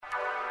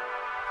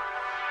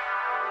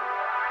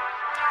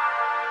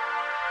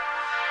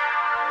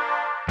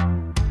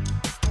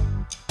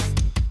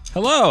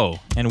Hello,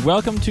 and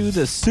welcome to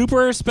the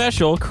super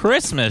special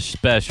Christmas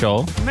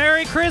special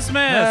Merry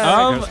Christmas!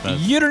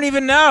 of You Don't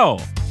Even Know.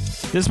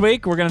 This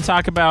week, we're going to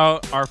talk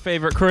about our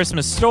favorite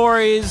Christmas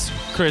stories,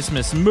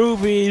 Christmas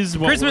movies,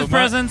 Christmas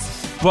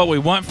presents, what we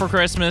want for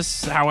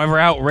Christmas, however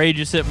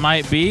outrageous it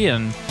might be,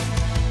 and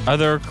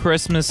other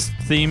Christmas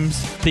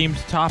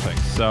themed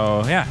topics.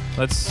 So, yeah,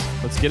 let's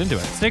get into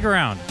it. Stick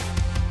around.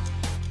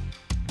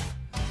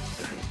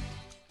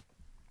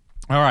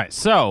 All right,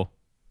 so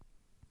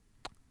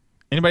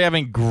anybody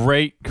having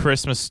great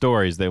Christmas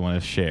stories they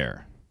want to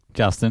share?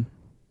 Justin.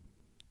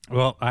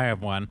 Well, I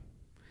have one.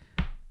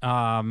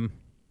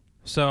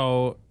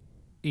 So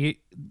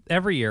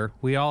every year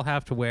we all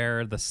have to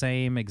wear the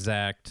same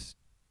exact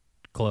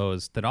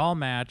clothes that all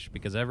match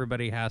because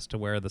everybody has to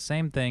wear the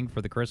same thing for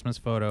the Christmas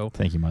photo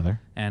Thank you, Mother.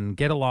 and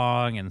get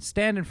along and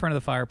stand in front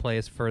of the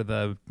fireplace for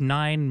the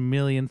 9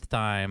 millionth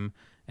time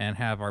and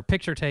have our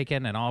picture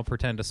taken and all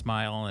pretend to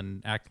smile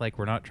and act like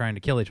we're not trying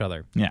to kill each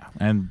other. Yeah,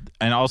 and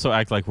also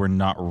act like we're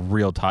not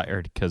real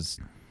tired because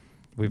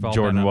We've all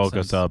Jordan been woke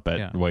since- us up at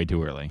yeah. way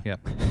too early. Yep.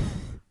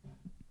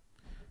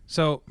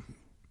 So,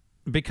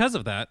 because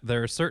of that,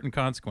 there are certain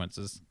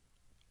consequences.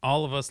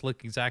 All of us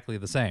look exactly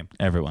the same.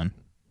 Everyone.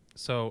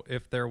 So,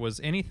 if there was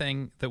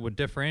anything that would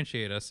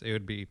differentiate us, it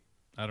would be,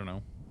 I don't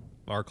know,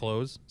 our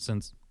clothes,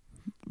 since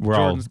We're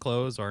Jordan's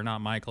clothes are not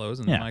my clothes,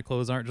 and Yeah. my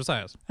clothes aren't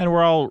Josiah's. and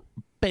we're all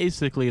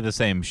basically the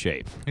same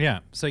shape. Yeah.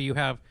 So you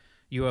have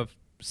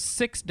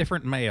 6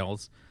 different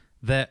males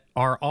that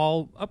are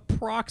all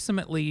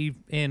approximately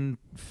in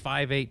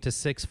 5'8" to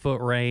 6 foot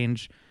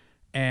range,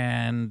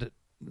 and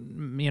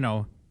We're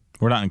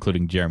not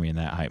including Jeremy in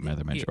that height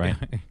measurement, right?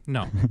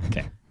 no.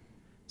 Okay.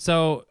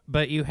 So,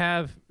 but you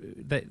have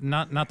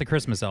not the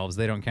Christmas elves;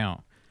 they don't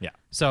count. Yeah.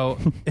 So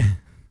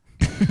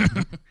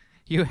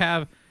you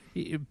have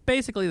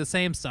basically the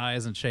same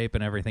size and shape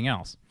and everything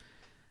else.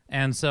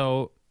 And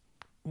so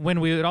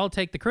when we would all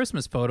take the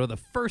Christmas photo, the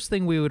first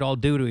thing we would all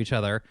do to each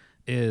other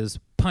is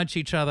punch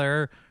each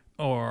other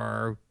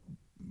or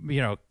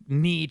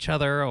knee each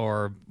other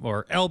or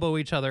elbow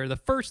each other. The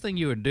first thing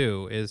you would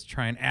do is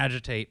try and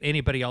agitate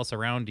anybody else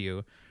around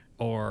you,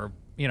 or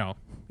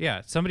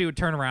somebody would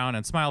turn around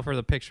and smile for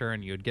the picture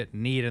and you'd get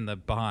kneed in the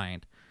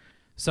behind.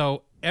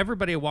 So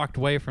everybody walked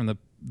away from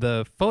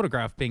the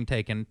photograph being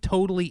taken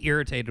totally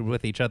irritated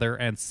with each other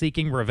and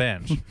seeking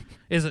revenge.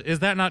 Is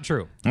that not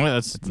true? Well,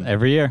 that's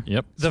Every year.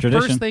 Yep. It's The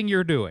tradition. first thing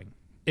you're doing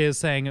is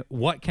saying,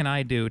 what can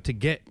I do to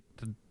get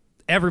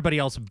everybody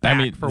else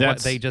back for what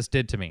that's- they just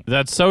did to me?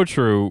 That's so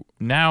true.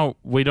 Now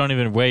we don't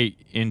even wait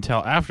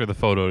until after the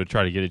photo to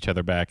try to get each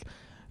other back.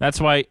 That's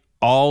why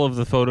all of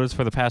the photos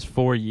for the past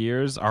 4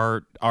 years,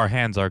 our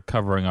hands are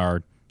covering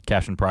our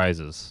cash and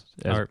prizes.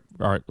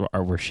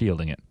 We're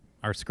shielding it.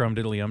 Our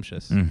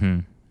scrumdiddlyumptious. Mm-hmm.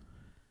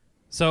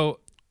 So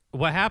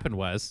what happened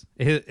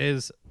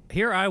is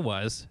here I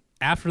was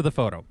after the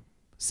photo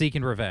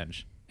seeking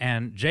revenge,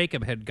 and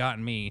Jacob had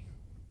gotten me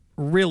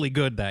really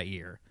good that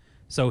year,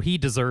 so he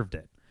deserved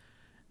it.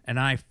 And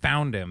I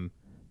found him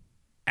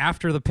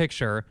after the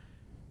picture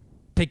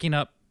picking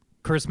up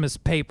Christmas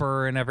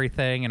paper and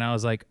everything, and I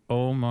was like,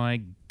 oh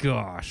my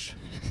gosh,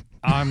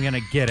 I'm gonna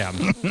get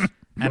him.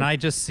 And I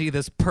just see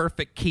this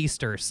perfect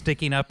keister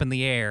sticking up in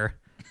the air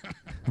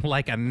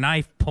like a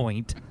knife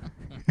point.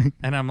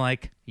 And I'm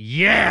like,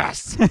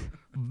 yes,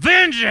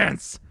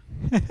 vengeance.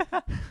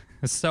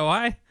 So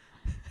I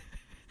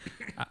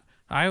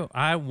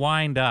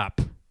wind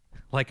up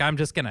like I'm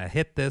just gonna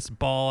hit this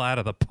ball out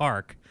of the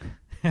park,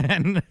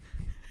 and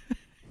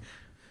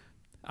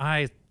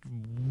I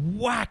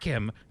whack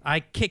him. I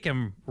kick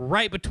him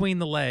right between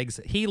the legs.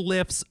 He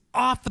lifts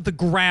off the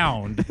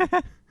ground.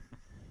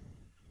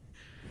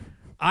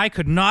 I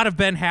could not have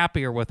been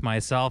happier with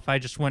myself. I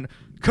just went,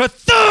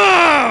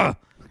 Katha!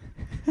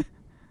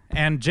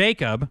 And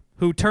Jacob,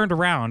 who turned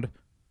around,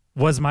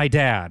 was my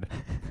dad.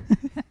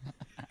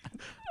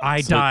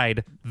 I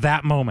died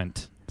that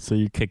moment. So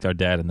you kicked our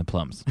dad in the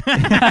plums.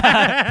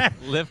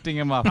 Lifting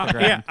him off the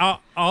ground.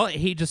 Yeah,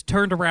 he just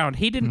turned around.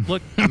 He didn't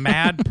look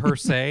mad per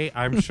se.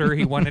 I'm sure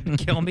he wanted to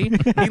kill me.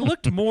 He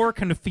looked more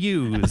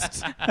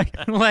confused.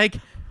 Like,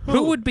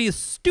 who would be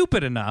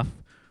stupid enough?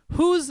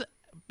 Who's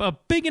a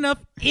big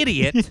enough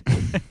idiot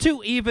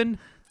to even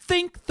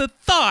think the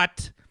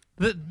thought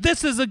that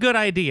this is a good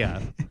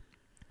idea?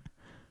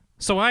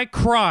 So I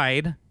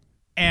cried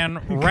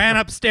and ran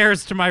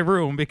upstairs to my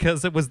room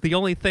because it was the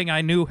only thing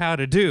I knew how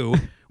to do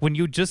when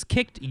you just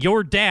kicked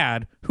your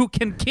dad, who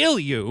can kill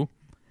you,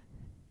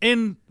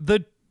 in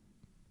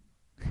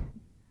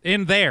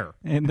there.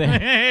 And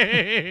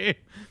then,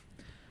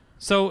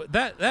 So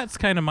that's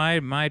kind of my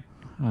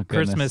oh, goodness.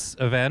 Christmas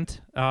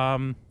event.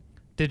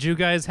 Did you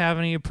guys have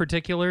any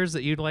particulars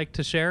that you'd like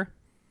to share?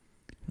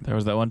 There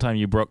was that one time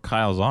you broke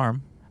Kyle's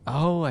arm.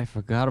 Oh, I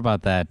forgot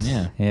about that.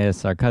 Yeah.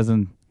 Yes, our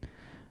cousin.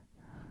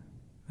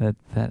 That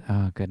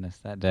oh goodness,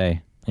 that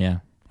day. Yeah.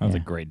 That was a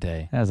Yeah. great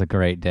day. That was a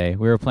great day.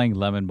 We were playing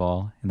lemon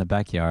ball in the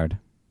backyard.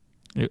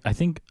 I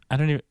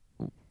don't even.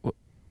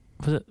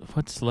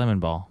 What's lemon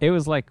ball? It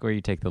was like where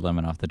you take the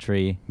lemon off the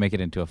tree, make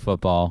it into a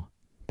football,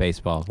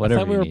 baseball, I whatever.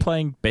 thought we you were need.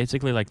 playing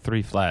basically like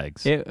three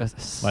flags. It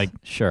was, Like-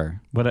 sure,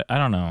 But I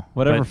don't know.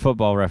 whatever But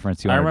football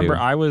reference you I want to do.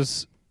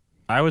 remember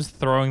I was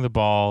throwing the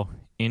ball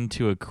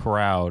into a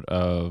crowd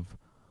of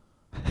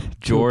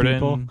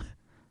Jordan,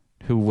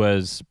 who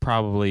was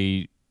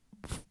probably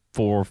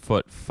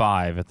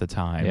 4'5" at the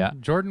time. Yeah.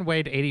 Jordan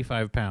weighed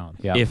 85 pounds.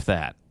 Yeah. If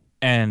that.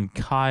 And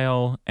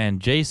Kyle and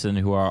Jason,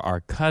 who are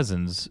our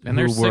cousins, And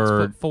who they're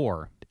were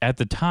 6'4". at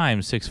the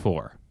time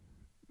 6'4",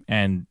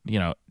 and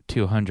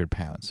 200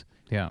 pounds.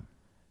 Yeah.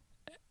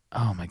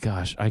 Oh my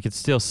gosh, I could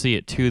still see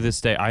it to this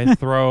day. I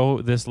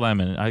throw this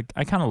lemon. I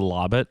kind of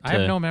lob it. I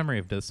have no memory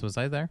of this. Was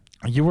I there?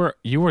 You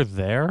were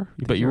there,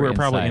 but you you were were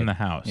probably in inside. the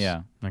house.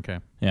 Yeah. Okay.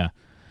 Yeah.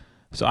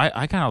 So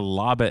I kind of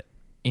lob it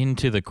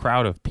into the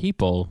crowd of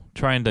people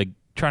trying to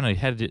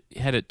head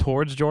it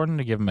towards Jordan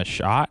to give him a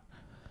shot.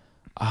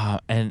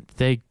 And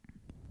I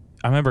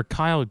remember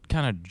Kyle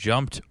kind of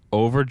jumped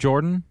over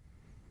Jordan,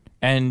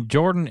 and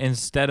Jordan,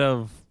 instead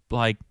of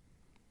like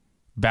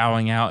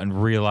bowing out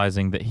and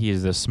realizing that he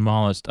is the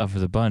smallest of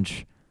the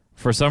bunch,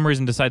 for some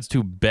reason decides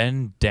to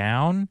bend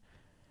down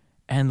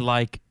and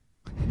like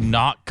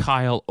knock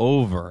Kyle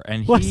over,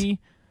 and What? he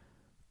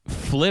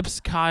flips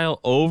Kyle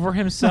over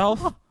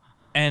himself,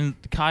 and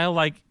Kyle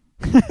like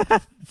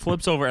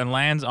flips over and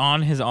lands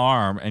on his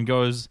arm and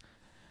goes,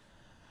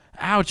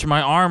 "Ouch,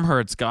 my arm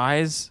hurts,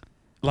 guys."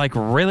 Like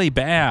really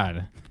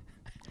bad.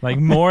 Like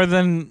more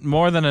than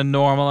a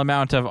normal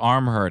amount of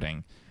arm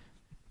hurting.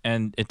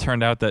 And it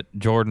turned out that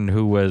Jordan,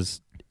 who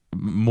was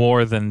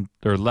more than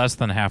or less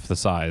than half the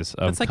size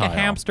of It's like Kyle. a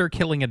hamster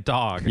killing a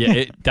dog.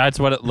 Yeah, that's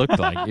what it looked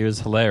like. It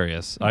was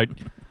hilarious.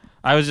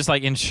 I was just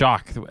like in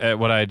shock at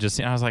what I had just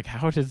seen. I was like,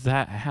 how did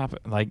that happen?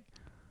 Like,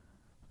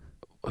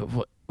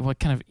 what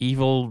kind of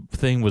evil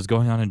thing was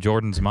going on in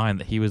Jordan's mind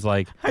that he was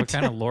like, What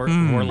kind of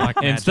warlock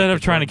magic instead of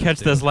did trying to Jordan catch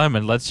do? this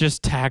lemon, let's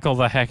just tackle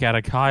the heck out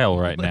of Kyle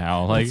right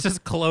now. Like, Let's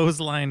just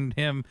clothesline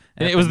him.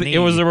 and at it was the it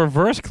was knee. a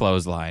reverse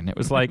clothesline. It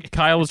was like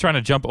Kyle was trying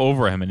to jump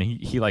over him, and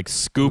he like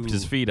scooped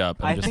his Ooh. feet up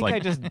and I just think like I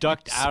just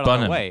ducked out spun of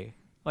the him. way.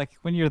 Like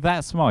when you're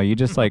that small, you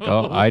just like,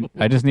 oh,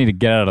 I just need to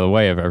get out of the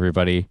way of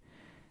everybody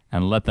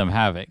and let them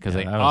have it because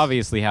Yeah, they that was-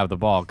 obviously have the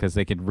ball because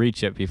they could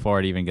reach it before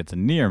it even gets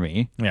near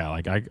me. yeah,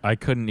 like I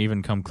couldn't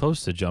even come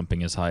close to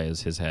jumping as high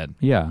as his head.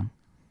 Yeah.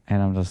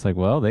 And I'm just like,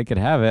 well, they could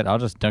have it. I'll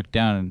just duck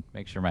down and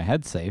make sure my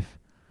head's safe.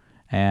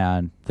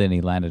 And then he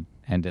landed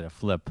and did a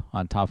flip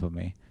on top of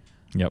me.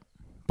 Yep,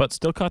 but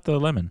still caught the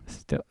lemon.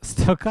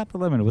 Still caught the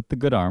lemon with the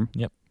good arm.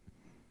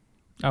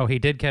 Oh, he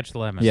did catch the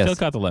lemon. Yes. Still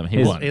caught the lemon. He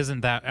His- won.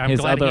 Isn't that? I'm His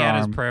glad he other had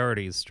his arm-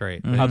 priorities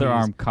straight. Mhm. Other He's-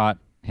 arm caught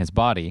his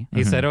body.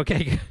 He said, Mhm.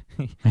 "Okay."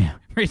 Yeah.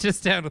 Reaches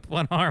down with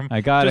one arm.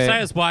 I got it.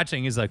 Josiah's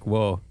watching. He's like,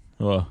 "Whoa,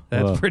 Whoa.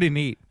 that's Whoa. pretty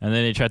neat." And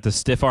then he tried to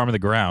stiff arm the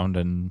ground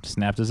and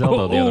snapped his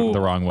elbow the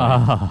wrong way.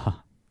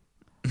 Ah.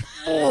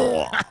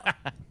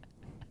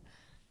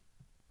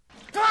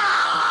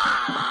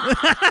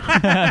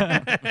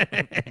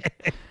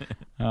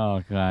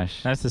 Oh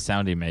gosh. That's the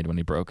sound he made when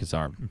he broke his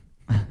arm.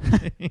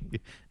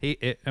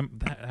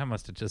 That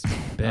must have just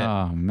been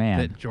Oh man.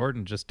 that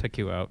Jordan just took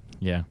you out.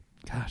 Yeah.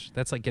 Gosh,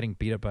 that's like getting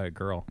beat up by a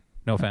girl.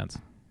 No offense.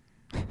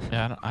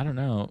 Yeah, I don't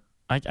know.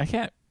 I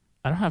can't.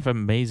 I don't have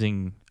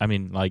amazing. I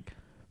mean, like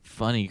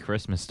funny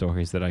Christmas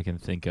stories that I can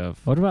think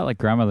of. What about like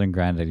grandmother and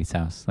granddaddy's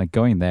house? Like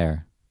going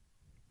there.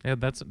 Yeah,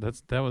 that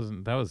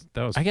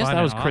was. I guess fun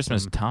that was and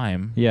Christmas awesome.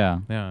 time. Yeah.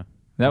 Yeah.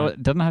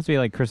 That doesn't have to be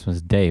like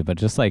Christmas Day, but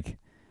just like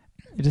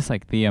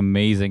the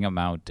amazing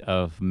amount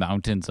of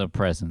mountains of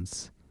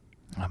presents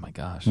Oh my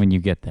gosh. when you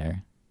get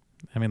there.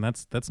 I mean,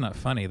 that's not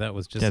funny. That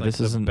was just Yeah, like this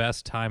the isn't-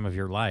 best time of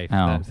your life.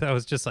 Oh. That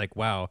was just like,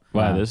 wow.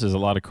 Wow, this is a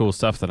lot of cool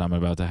stuff that I'm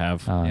about to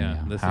have. Oh, Yeah,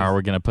 yeah. this How is- are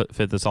we gonna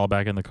fit this all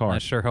back in the car? I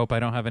sure hope I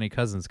don't have any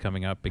cousins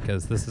coming up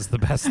because this is the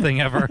best thing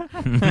ever.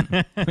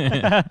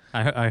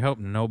 I hope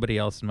nobody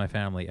else in my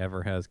family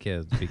ever has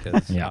kids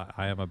because Yeah.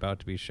 I am about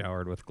to be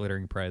showered with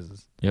glittering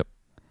prizes. Yep.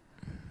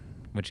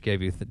 Which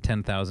gave you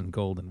 10,000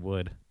 gold and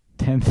wood.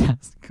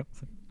 10,000.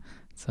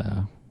 It's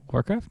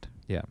Warcraft?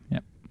 Yeah.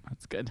 Yep.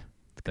 That's good.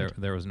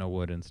 There was no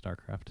wood in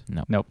StarCraft.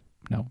 No. Nope.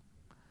 No.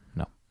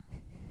 No.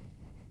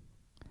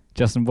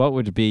 Justin, what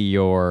would be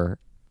your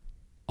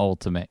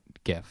ultimate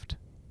gift?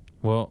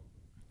 Well,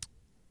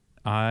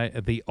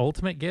 the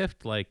ultimate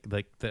gift, like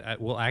that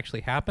will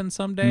actually happen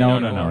someday. No.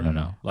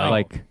 Like,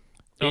 Like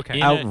okay.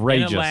 In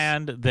outrageous. a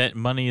land that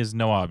money is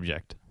no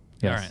object.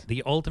 yes. All right.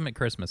 The ultimate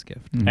Christmas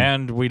gift. Mhm.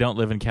 And we don't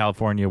live in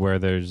California where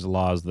there's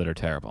laws that are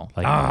terrible.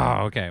 Like,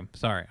 Oh, okay.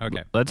 Sorry.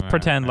 Okay. let's All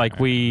pretend right, like all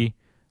right. we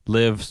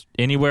live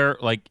anywhere,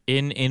 like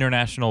in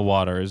international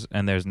waters,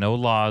 and there's no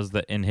laws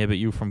that inhibit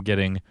you from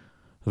getting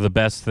the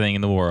best thing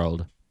in the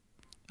world.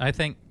 I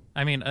think.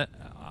 I mean,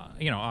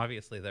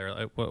 obviously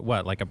they're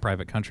what, like a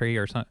private country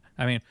or something.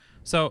 I mean,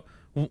 so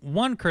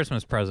one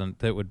Christmas present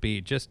that would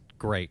be just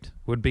great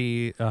would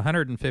be a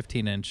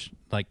 115-inch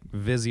like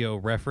Vizio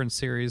reference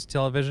series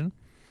television.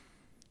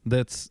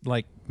 That's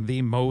like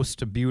the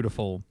most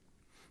beautiful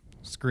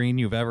screen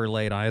you've ever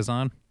laid eyes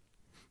on.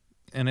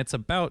 And it's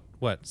about,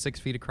 6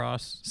 feet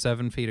across,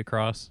 7 feet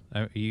across.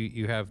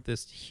 You have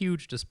this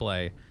huge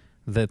display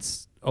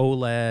that's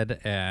OLED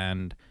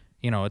and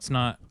it's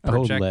not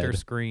projector OLED.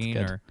 screen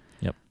That's good. or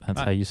Yep, that's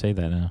how you say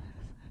that now.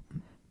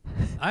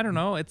 I don't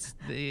know.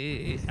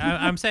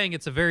 I'm saying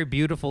it's a very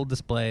beautiful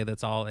display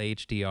that's all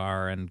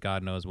HDR and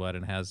God knows what,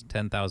 and has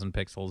 10,000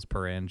 pixels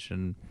per inch,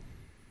 and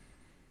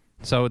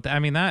so I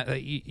mean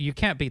that you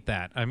can't beat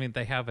that. I mean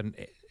they have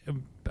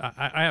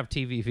I have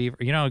TV fever.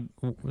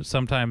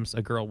 Sometimes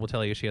a girl will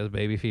tell you she has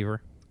baby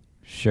fever.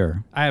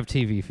 Sure. I have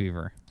TV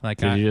fever. Like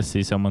Did you just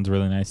see someone's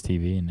really nice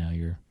TV and now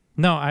you're...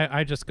 No,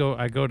 I just go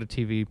to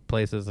TV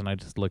places and I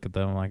just look at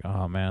them. I'm like,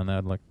 oh man,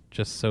 that look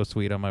just so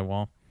sweet on my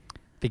wall.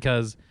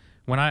 Because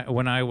when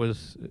I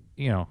was,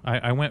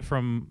 I went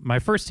from my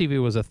first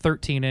TV was a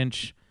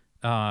 13-inch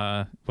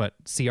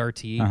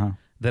CRT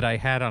that I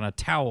had on a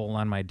towel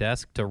on my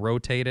desk to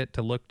rotate it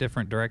to look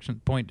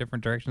point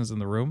different directions in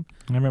the room.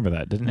 I remember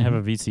that. Didn't it have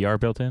a VCR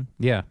built in?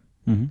 Yeah.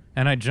 Mm-hmm.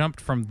 And I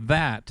jumped from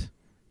that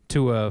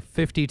to a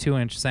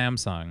 52-inch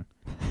Samsung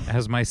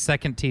as my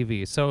second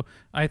TV. So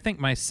I think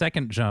my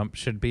second jump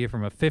should be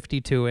from a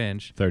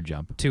 52-inch Third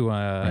jump. to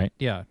Right.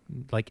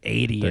 like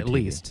 80 Third at TV.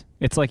 least.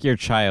 It's like your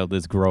child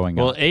is growing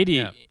Well, up. 80,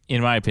 Yeah.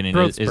 in my opinion,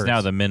 Growth is now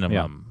spurts. the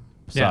minimum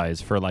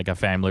size for like a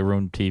family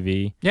room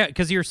TV. Yeah,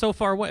 because you're so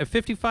far away. A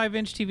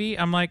 55-inch TV,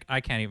 I'm like, I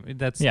can't even.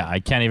 That's Yeah,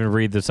 I can't even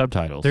read the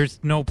subtitles. There's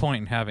no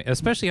point in having,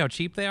 especially how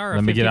cheap they are.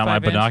 Let me get out my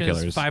 55 inch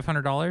is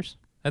binoculars. $500.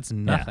 That's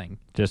nothing.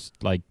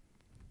 Just like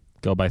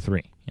go by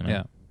 3.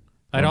 Yeah.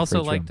 I'd One also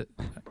for each like to.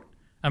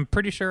 I'm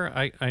pretty sure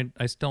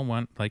I still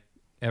want like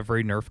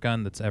every Nerf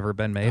gun that's ever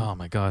been made. Oh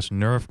my gosh,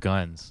 Nerf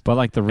guns. But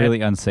like the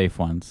really unsafe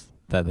ones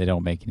that they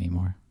don't make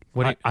anymore.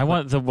 What do you- I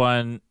want the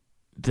one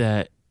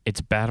that it's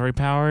battery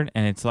powered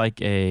and it's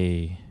like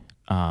a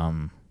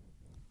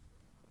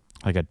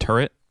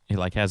turret. It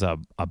like has a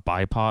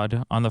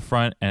bipod on the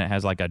front and it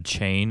has like a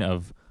chain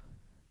of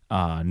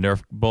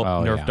Nerf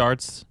yeah.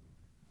 darts.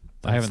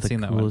 I haven't That's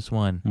seen the that one. coolest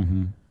one.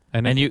 Mm-hmm.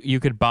 And You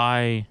could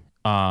buy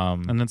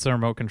and then it's a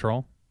remote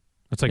control.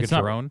 It's like It's a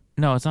not- drone.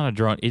 No, it's not a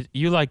drone.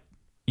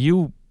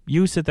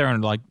 You sit there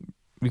and like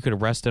you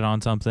could rest it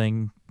on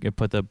something, you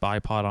put the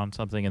bipod on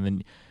something, and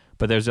then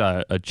but there's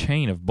a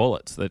chain of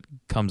bullets that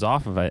comes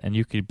off of it, and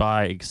you could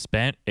buy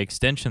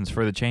extensions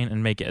for the chain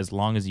and make it as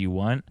long as you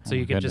want. So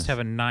you my could just goodness. have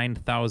a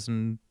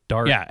 9,000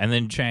 dart Yeah, and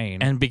then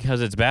chain. and because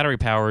it's battery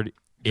powered,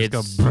 Just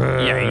it's go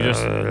you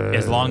just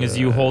as long as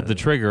you hold the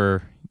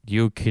trigger,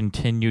 you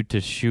continue to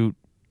shoot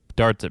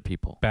darts at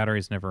people.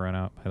 batteries never run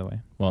out, by the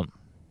way. Well,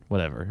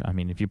 whatever. I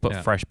mean, if you put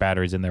Yeah. fresh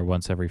batteries in there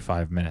once every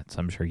 5 minutes,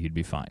 I'm sure you'd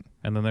be fine.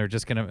 And then they're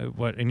just gonna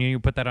and you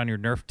put that on your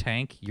Nerf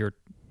tank, your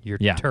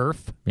Yeah.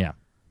 turf, Yeah.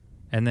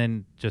 and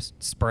then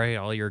just spray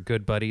all your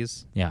good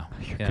buddies. Yeah.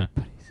 Yeah,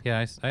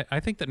 yeah. I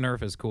think that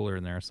Nerf is cooler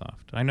than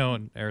Airsoft. I know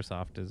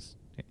Airsoft is.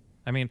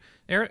 I mean,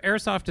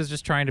 Airsoft is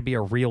just trying to be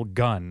a real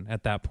gun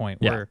at that point.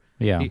 Yeah. Where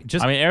Yeah. you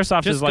just I mean,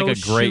 airsoft just is like go a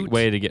great shoot-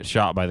 way to get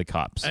shot by the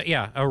cops.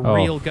 a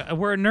real gun.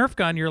 Where a Nerf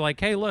gun, you're like,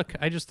 hey, look,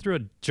 I just threw a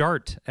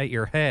jart at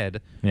your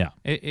head. Yeah.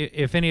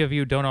 If any of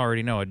you don't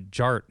already know, a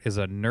jart is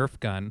a Nerf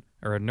gun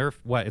or a Nerf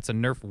what? It's a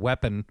Nerf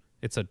weapon.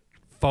 It's a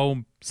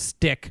foam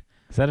stick.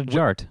 Is that a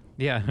jart?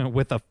 Yeah,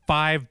 with a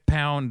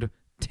 5-pound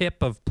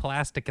tip of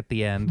plastic at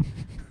the end.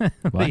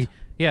 What?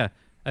 Yeah,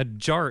 a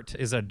jart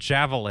is a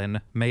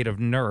javelin made of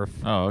Nerf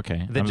Oh,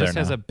 okay. that I'm just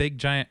there has now. a big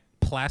giant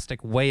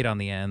plastic weight on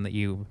the end that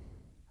you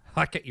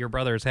huck at your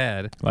brother's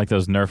head. Like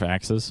those Nerf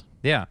axes.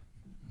 Yeah,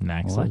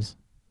 Axes.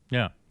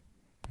 yeah.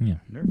 Yeah.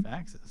 Nerf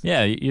axes.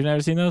 Yeah, you've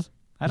never seen those?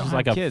 I don't It's have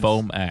like a kids.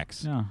 foam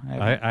axe. No, I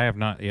haven't. I have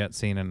not yet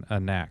seen a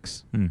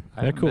Nax. Hmm.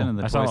 I They're haven't cool. been in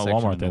the I saw toy them at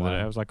section Walmart in the a other day.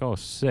 while. I was like, oh,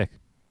 sick.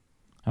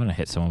 I'm going to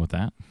hit someone with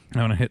that. I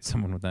want to hit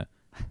someone with that.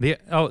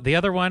 The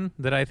other one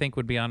that I think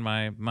would be on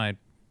my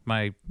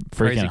crazy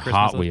Freaking Christmas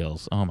Hot list-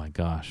 Wheels. Oh, my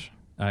gosh.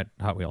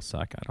 Hot Wheels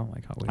suck. I don't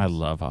like Hot Wheels. I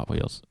love Hot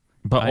Wheels.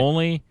 But I-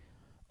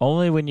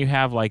 only when you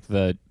have like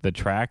the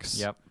tracks.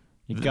 Yep.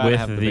 You th- gotta with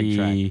have the big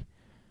track.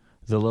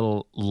 the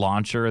little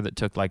launcher that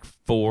took like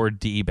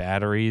 4D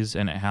batteries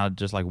and it had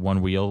just like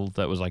one wheel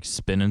that was like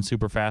spinning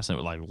super fast and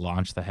it would like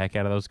launch the heck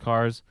out of those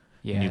cars.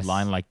 And you'd Yes.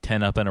 line like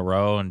 10 up in a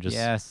row and just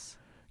Yes.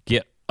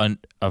 get a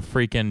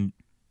freaking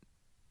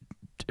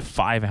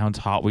 5-ounce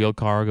Hot Wheel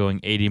car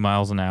going 80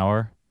 miles an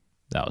hour.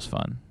 That was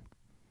fun.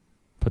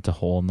 Puts a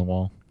hole in the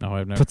wall. No,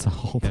 I've never. Puts a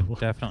hole. Yeah,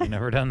 definitely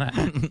never done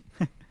that.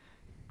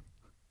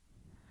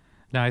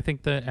 No, I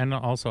think and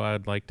also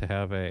I'd like to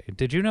have a.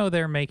 Did you know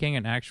they're making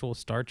an actual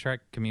Star Trek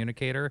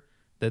communicator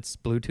that's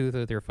Bluetooth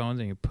with your phones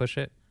and you push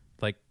it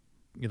like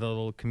the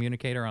little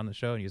communicator on the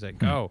show and you say,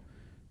 "Go,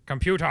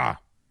 computer,"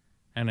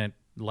 and it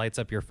lights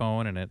up your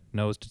phone and it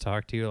knows to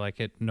talk to you like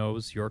it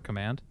knows your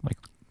command. Like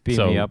beam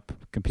So- me up,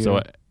 computer. So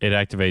it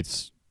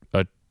activates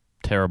a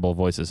terrible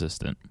voice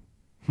assistant.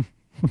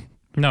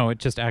 No, it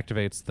just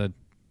activates the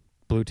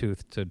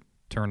Bluetooth to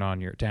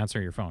to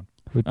answer your phone,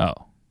 Oh.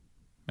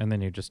 and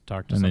then you just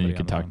talk to And somebody. then you on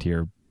can the talk phone. to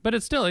your... But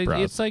it's still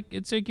Browse.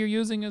 it's like you're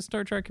using a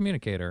Star Trek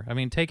communicator. I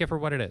mean, take it for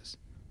what it is.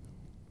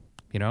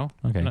 You know?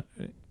 Okay. No-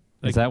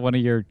 Is that one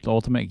of your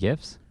ultimate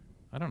gifts?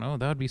 I don't know.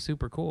 That would be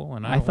super cool.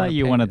 And I don't thought wanna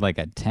you pay- wanted like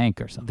a tank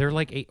or something. They're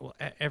like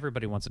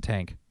everybody wants a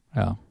tank.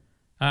 Oh.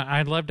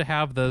 I'd love to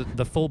have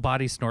the full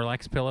body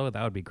Snorlax pillow.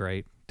 That would be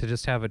great. To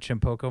just have a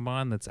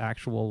Chimpokemon that's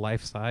actual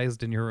life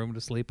sized in your room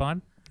to sleep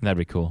on. That'd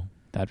be cool.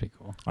 That'd be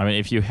cool. I mean,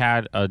 if you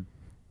had a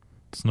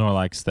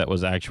Snorlax that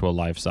was actual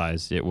life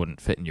size, it wouldn't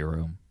fit in your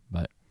room.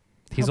 But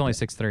He's How only big?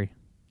 6'3".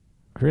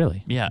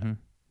 Really? yeah, Mhm.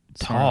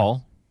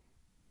 tall,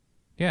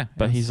 Yeah,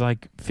 but it's- he's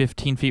like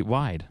 15 feet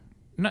wide.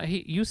 no.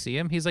 You see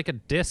him? He's like a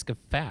disc of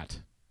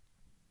fat.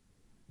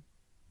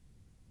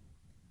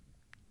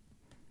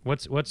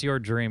 What's your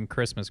dream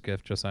Christmas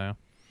gift, Josiah?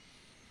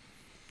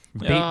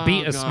 Beat Oh,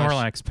 a gosh.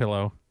 Snorlax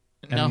pillow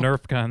and No.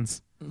 Nerf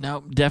guns.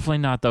 No, definitely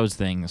not those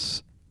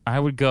things. I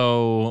would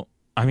go.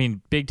 I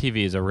mean, big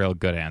TV is a real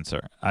good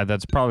answer.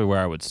 That's probably where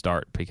I would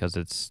start because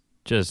it's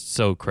just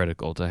so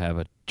critical to have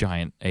a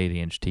giant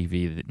 80-inch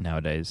TV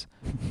nowadays.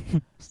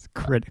 It's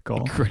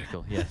critical.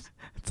 Critical, yes.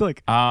 It's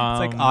like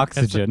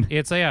oxygen.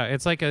 It's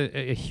like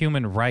a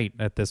human right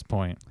at this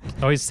point.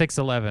 Oh, he's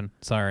 6'11".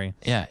 Sorry.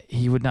 Yeah,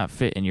 he would not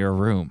fit in your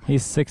room.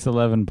 He's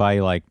 6'11" by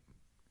like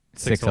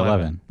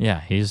 6'11". Yeah,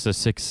 he's a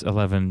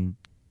 6'11"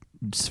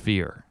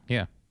 sphere.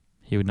 Yeah.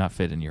 He would not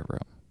fit in your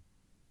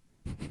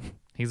room.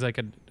 He's like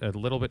a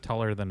little bit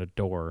taller than a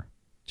door,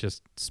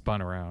 just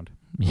spun around.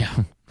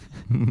 Yeah.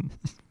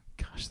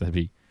 Gosh, that'd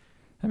be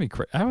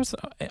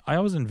I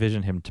always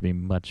envisioned him to be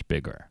much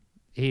bigger.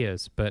 He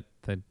is, but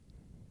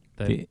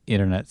The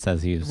internet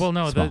says he's well,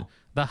 no, small.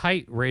 the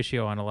height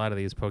ratio on a lot of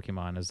these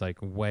Pokemon is like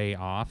way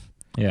off.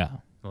 Yeah.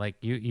 Like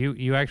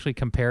you actually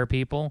compare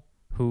people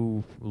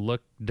who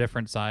look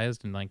different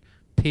sized, and like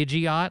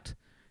Pidgeot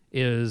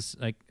is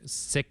like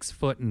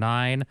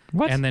 6'9",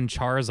 What? and then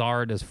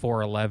Charizard is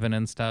 4'11"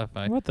 and stuff.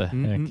 What the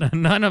heck?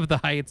 None of the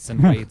heights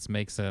and weights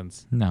make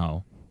sense.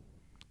 No.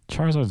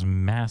 Charizard's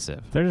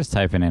massive. They're just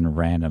typing in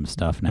random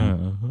stuff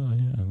now.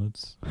 Yeah,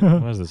 let's.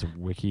 What is this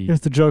wiki?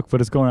 It's a joke, but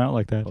it's going out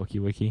like that.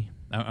 Wiki.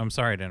 I'm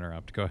sorry to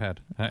interrupt. Go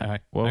ahead.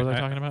 What was I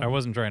talking about? I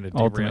wasn't trying to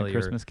derail Ultimate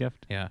your Christmas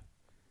gift, Yeah.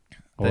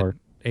 or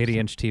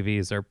 80-inch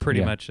TVs are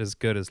pretty Yeah. much as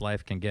good as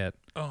life can get.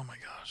 Oh my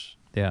gosh.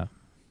 Yeah.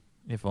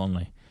 If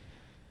only.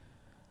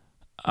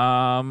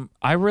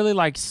 I really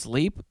like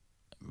sleep,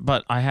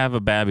 but I have a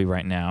babby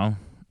right now.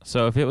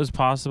 So if it was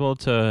possible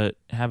to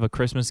have a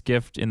Christmas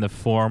gift in the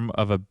form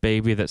of a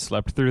baby that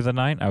slept through the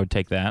night, I would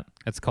take that.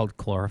 It's called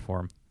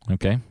chloroform.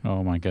 Okay.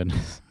 oh my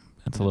goodness,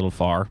 That's a little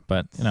far,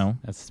 but you know.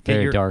 that's Get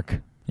very your-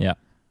 dark. Yeah.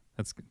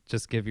 Let's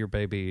just give your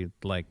baby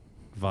like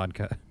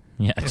vodka.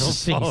 Yeah. It'll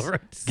just fall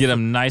right to get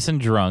him nice and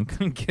drunk.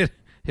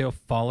 He'll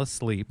fall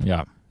asleep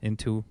Yeah.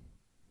 into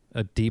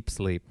a deep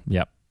sleep.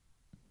 Yep.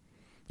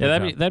 Good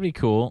Yeah, job. that'd be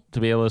cool to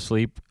be able to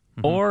sleep.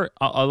 Mhm. Or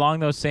along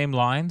those same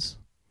lines,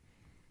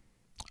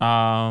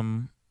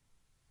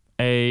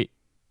 a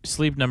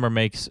sleep number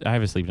makes. I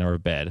have a sleep number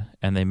bed,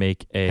 and they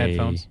make a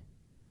Headphones?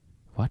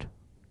 What?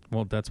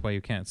 Well, that's why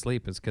you can't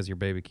sleep. Is because your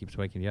baby keeps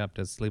waking you up.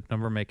 Does Sleep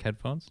Number make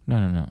headphones?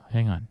 No.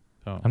 Hang on.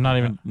 Oh, I'm not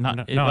even- not-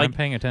 No, it, no, like, I'm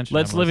paying attention.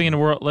 Let's I'm live in a listening.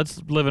 world.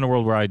 Let's live in a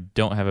world where I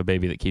don't have a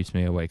baby that keeps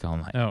me awake all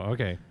night. Oh,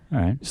 okay. All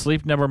right.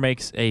 Sleep Number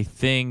makes a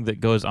thing that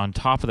goes on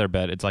top of their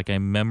bed. It's like a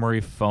memory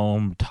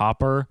foam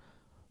topper,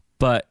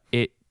 but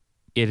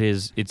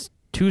it's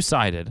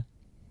two-sided.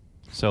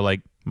 So like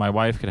my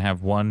wife can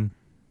have one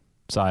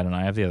side and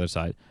I have the other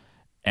side,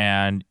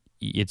 and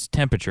it's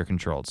temperature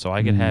controlled. So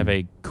I could have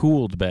a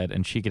cooled bed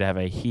and she could have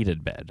a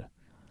heated bed.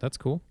 That's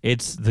cool.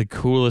 It's the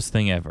coolest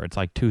thing ever. It's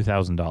like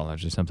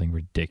 $2,000 or something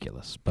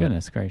ridiculous. But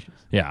Goodness gracious.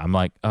 yeah, I'm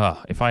like,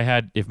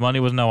 if money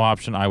was no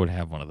option, I would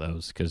have one of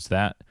those because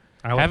that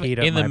I would heat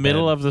up in the my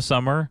middle bed. of the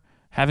summer,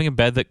 having a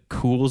bed that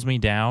cools me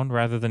down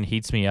rather than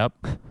heats me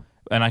up,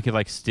 and I could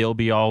like still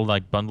be all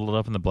like bundled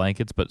up in the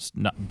blankets, but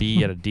not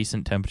be at a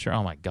decent temperature.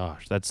 Oh my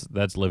gosh, that's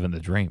living the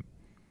dream.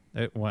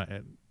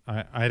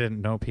 I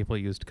didn't know people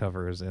used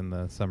covers in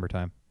the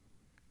summertime.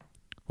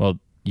 Well,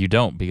 you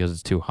don't because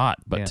it's too hot,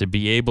 but Yeah. to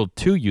be able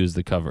to use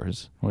the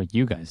covers, Well,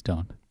 you guys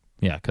don't.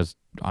 yeah, because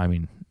I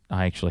mean,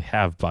 I actually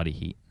have body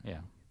heat. Yeah.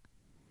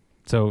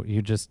 So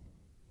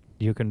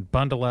you can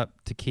bundle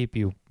up to keep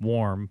you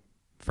warm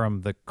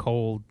from the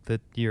cold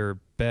that your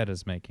bed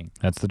is making.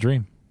 That's the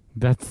dream.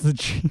 That's the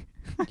G.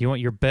 You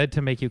want your bed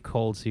to make you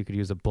cold so you could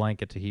use a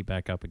blanket to heat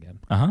back up again.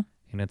 Uh-huh.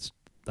 And it's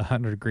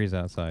 100 degrees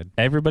outside.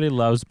 Everybody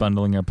loves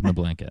bundling up in the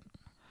blanket.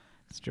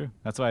 It's true.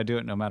 That's why I do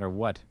it no matter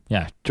what.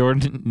 Yeah,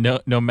 Jordan,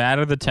 no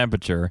matter the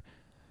temperature,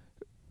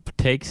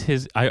 takes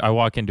his. I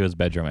walk into his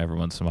bedroom every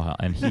once in a while,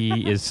 and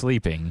he is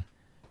sleeping,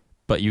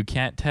 but you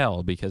can't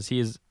tell because he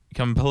is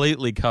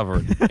completely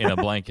covered in a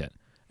blanket.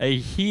 A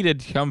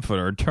heated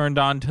comforter turned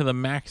on to the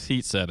max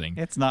heat setting,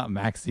 It's not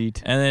max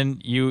heat. and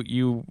then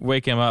you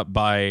wake him up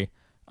by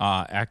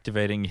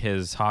activating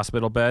his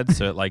hospital bed,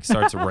 so it like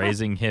starts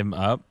raising him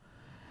up,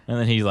 and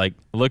then he like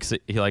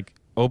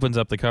opens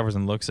up the covers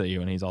and looks at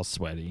you, and he's all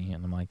sweaty,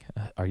 and I'm like,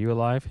 "Are you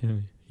alive?"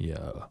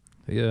 Yeah.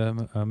 Yeah,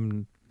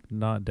 I'm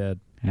not dead.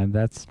 And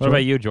that's What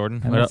about you,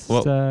 Jordan? And What- that's,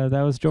 what-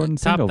 that was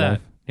Jordan's Top single that.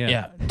 life.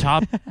 Yeah.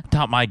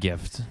 top my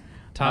gift.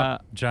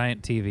 Top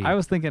giant TV. I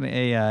was thinking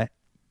a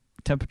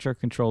temperature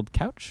controlled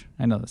couch.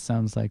 I know that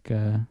sounds like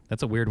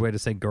That's a weird way to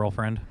say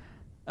girlfriend.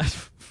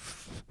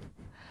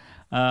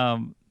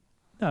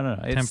 No.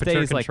 It Temperature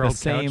stays like the controlled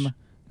same couch?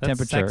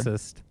 That's temperature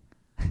sexist.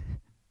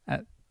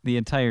 the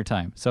entire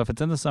time. So if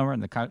it's in the summer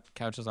and the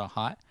couch is all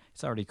hot,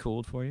 it's already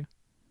cooled for you.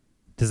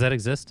 Does that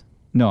exist?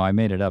 No, I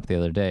made it up the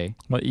other day.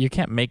 Well, you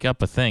can't make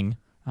up a thing.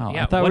 Oh,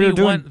 yeah. I thought What we do were you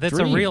doing want? That's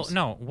a real. dreams.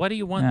 No. What do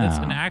you want? That's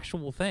an No.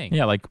 actual thing.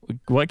 Yeah, like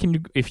what can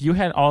you? If you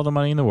had all the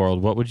money in the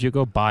world, what would you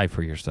go buy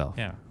for yourself?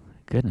 Yeah.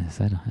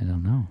 Goodness, I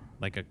don't know.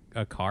 Like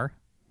a car.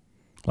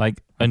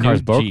 Like a The new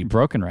car's Jeep.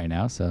 broken right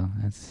now, so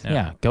that's.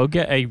 Yeah, go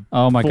get a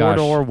Oh my gosh.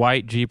 four-door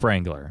white Jeep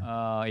Wrangler.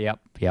 Yep.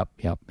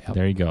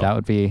 There you go. That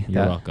would be.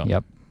 You're welcome.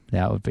 Yep.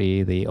 That would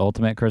be the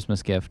ultimate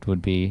Christmas gift.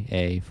 Would be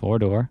a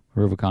 4-door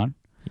Rubicon.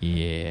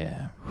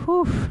 Yeah.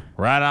 Whew.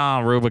 Right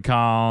on,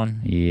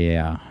 Rubicon.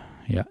 Yeah.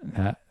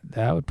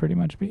 That would pretty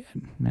much be it.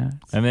 No,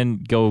 And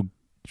then go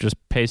just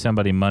pay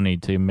somebody money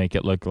to make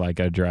it look like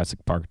a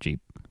Jurassic Park Jeep.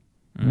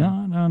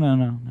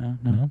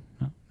 no.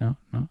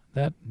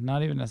 That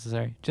not even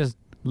necessary. Just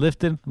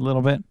lift it a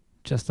little bit,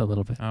 just a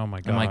little bit. Oh my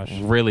And gosh. like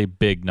really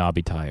big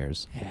knobby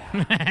tires.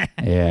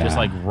 Yeah. Just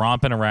like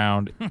romping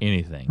around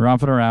anything.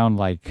 romping around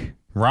like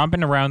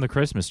Romping around the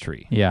Christmas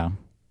tree. yeah.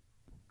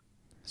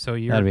 So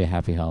you're That'd be a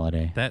happy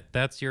holiday.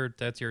 that's your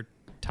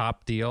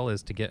top deal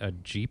is to get a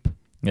Jeep.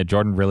 Yeah,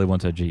 Jordan really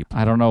wants a Jeep.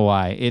 I don't know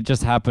why. It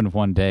just happened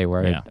one day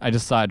where Yeah. I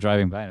just saw it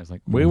driving by and I was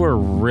like, We were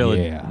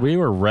yeah.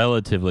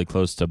 relatively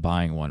close to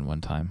buying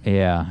one time.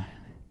 Yeah.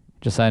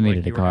 Just I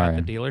needed you a car. were at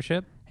and- the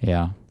dealership.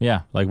 yeah.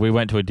 Yeah, like we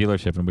went to a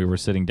dealership and we were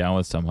sitting down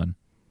with someone.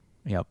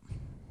 Yep.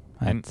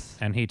 And That's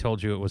and he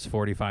told you it was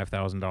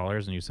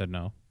 $45,000 and you said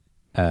no.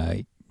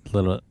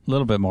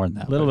 little bit more than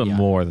that. A little but bit yeah.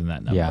 more than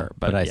that number. Yeah,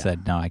 but I yeah,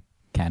 said no. I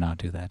cannot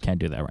do that. can't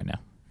do that right now.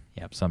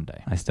 Yep.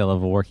 Someday. I still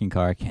have a working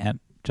car. I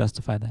can't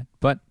justify that.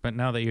 But But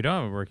now that you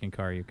don't have a working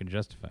car, you can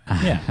justify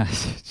it. Yeah.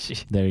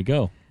 There you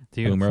go.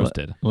 Do you- Boom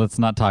roasted. let's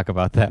not talk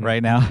about that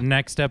right now.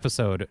 Next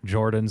episode,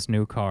 Jordan's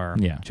new car.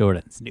 Yeah.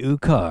 Jordan's new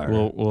car.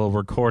 We'll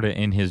record it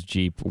in his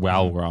Jeep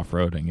while we're off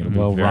roading. It'll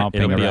While be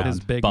romping it'll be around. a His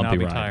big bumpy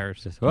knobby ride.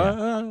 tires.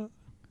 Yeah.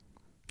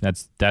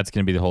 That's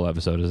gonna be the whole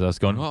episode. Is us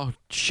going? Oh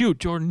shoot,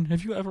 Jordan,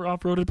 have you ever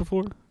off roaded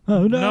before?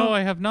 Oh No,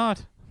 I have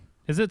not.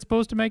 Is it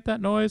supposed to make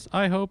that noise?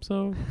 I hope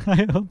so.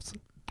 I hope so.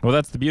 Well,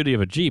 that's the beauty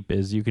of a Jeep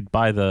is you could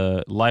buy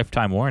the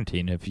lifetime warranty,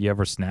 and if you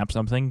ever snap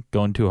something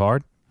going too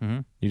hard, Mm-hmm.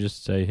 you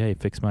just say, "Hey,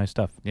 fix my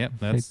stuff." Yep,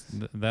 that's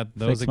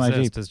those fix my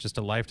exist Jeep. as just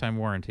a lifetime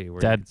warranty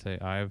where Dad- you can say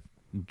I've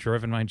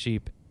driven my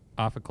Jeep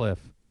off a cliff.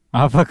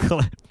 Off a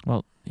cliff.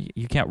 Well,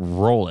 you can't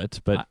roll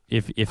it, but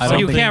if I So don't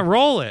you think- can't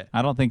roll it.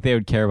 I don't think they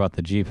would care about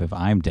the Jeep if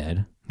I'm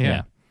dead.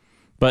 yeah.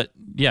 But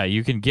yeah,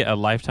 you can get a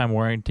lifetime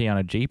warranty on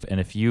a Jeep, and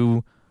if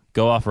you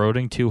go off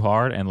roading too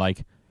hard and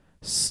like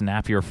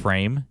snap your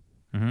frame,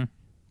 Mm-hmm.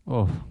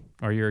 Oh,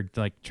 Or your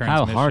like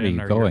How transmission hard are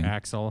you or going? your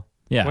axle.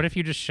 yeah, What if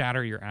you just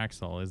shatter your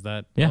axle? Is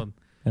that Yeah.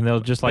 and they'll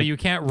just But like you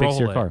can't fix roll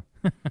your it. car.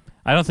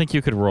 I don't think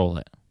you could roll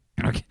it.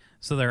 Okay.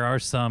 So there are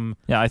some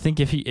Yeah, I think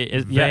if it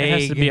has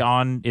to be Vague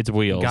on its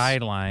wheels.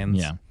 guidelines.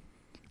 Yeah,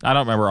 I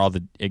don't remember all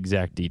the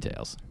exact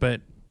details.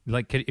 But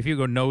like if you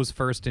go nose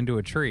first into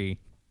a tree,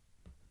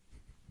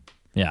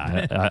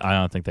 Yeah, I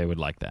don't think they would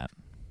like that.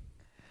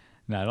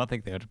 no, I don't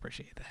think they would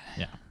appreciate that.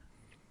 Yeah.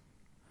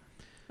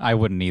 I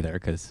wouldn't either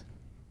because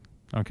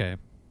okay.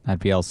 I'd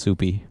be all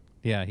soupy.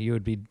 Yeah, you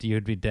would be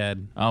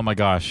dead. Oh my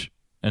gosh,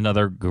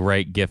 another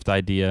great gift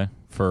idea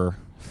for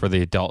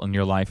the adult in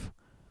your life.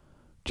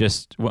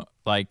 Just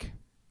like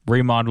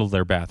remodel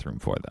their bathroom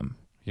for them,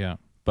 Yeah.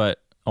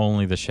 but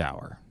only the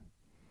shower.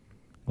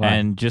 Why?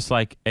 And just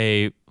like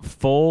a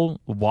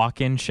full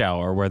walk-in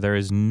shower where there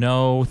is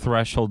no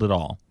threshold at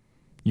all.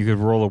 You could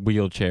roll a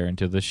wheelchair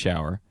into the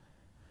shower.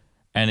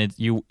 And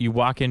you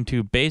walk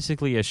into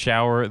basically a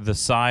shower the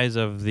size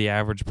of the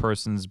average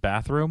person's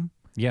bathroom.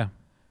 Yeah.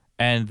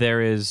 And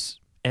there is,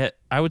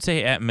 I would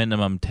say at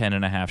minimum 10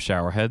 and a half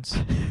shower heads.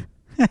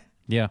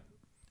 Yeah.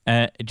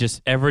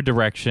 Just every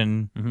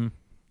direction. Mm-hmm.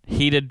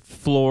 Heated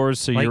floors,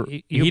 so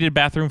Like, you're heated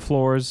bathroom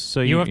floors,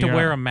 so You have to you're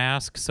wear not- a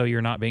mask so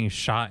you're not being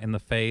shot in the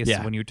face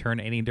Yeah. when you turn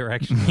any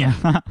direction.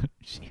 Yeah.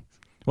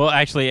 Well,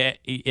 actually,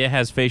 it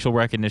has facial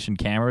recognition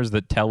cameras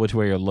that tell which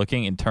way you're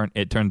looking, and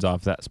it turns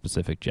off that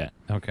specific jet.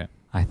 Okay.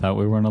 I thought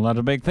we weren't allowed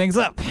to make things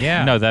up.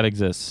 Yeah. No, that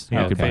exists.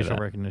 Yeah, You could buy facial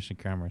that. recognition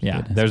cameras. Yeah,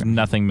 Goodness there's gracious.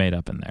 nothing made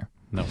up in there.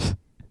 No.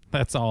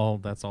 That's all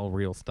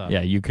real stuff.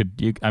 Yeah, you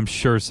could. I'm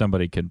sure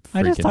somebody could.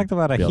 I just freaking talked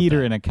about a build heater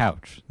that. in a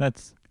couch.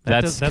 That's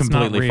That's not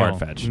completely real.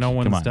 far-fetched. No Come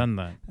one's on. done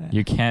that.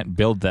 You can't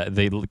build that.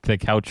 The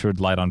couch would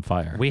light on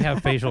fire. We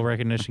have facial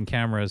recognition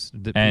cameras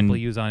that And- people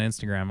use on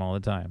Instagram all the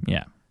time.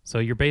 Yeah, So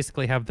you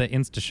basically have the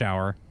Insta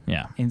shower.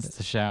 yeah.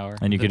 Insta shower.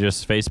 And you could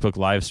just Facebook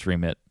live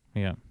stream it.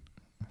 Yeah.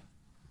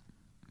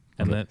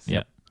 And that's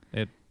Yep.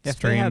 it If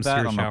they had streams that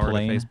your on a shower to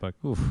plane, Facebook.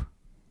 Oof.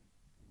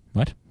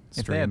 What?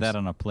 If they had that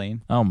on a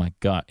plane, Oh my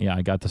god! Yeah,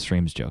 I got the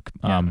streams joke.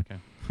 Yeah,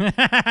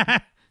 okay.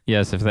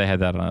 Yes, if they had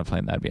that on a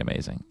plane, that'd be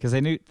amazing. because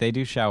they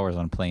do showers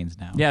on planes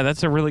now. Yeah,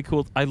 that's a really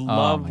cool. I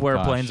love my where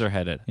gosh. planes are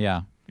headed.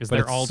 Yeah. Is But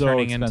they're it's all so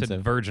turning into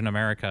expensive. Virgin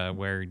America,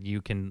 where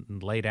you can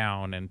lay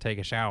down and take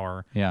a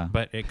shower. Yeah.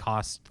 But it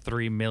costs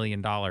 $3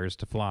 million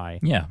to fly.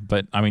 Yeah,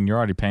 but I mean, you're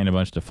already paying a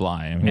bunch to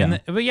fly. I mean,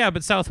 Yeah.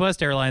 But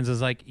Southwest Airlines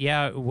is like,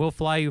 yeah, we'll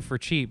fly you for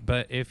cheap,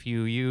 but if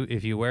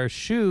you wear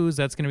shoes,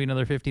 that's going to be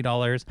another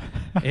 $50.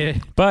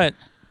 But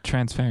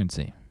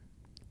transparency.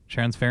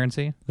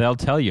 Transparency. They'll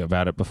tell you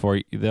about it before.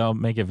 They'll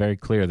make it very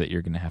clear that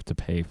you're going to have to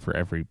pay for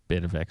every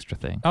bit of extra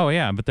thing. Oh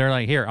yeah, but they're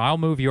like, here, I'll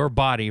move your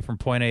body from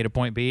point A to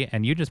point B,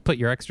 and you just put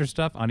your extra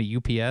stuff on a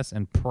UPS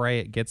and pray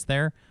it gets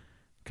there.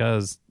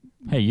 Because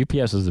Hey,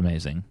 UPS is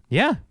amazing.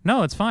 yeah,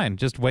 no, it's fine.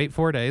 Just wait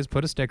 4 days,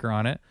 put a sticker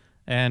on it,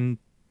 and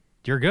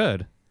you're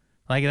good.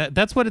 Like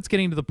that's what it's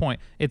getting to the point.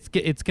 It's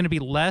going to be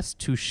less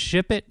to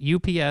ship it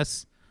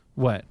UPS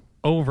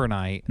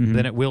overnight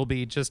than it will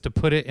be just to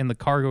put it in the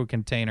cargo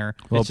container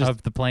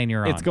of the plane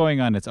you're on. It's going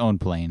on its own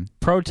plane.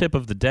 Pro tip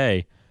of the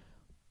day: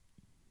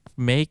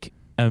 make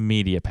a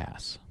media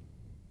pass.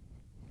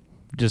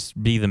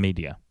 Just be the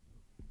media.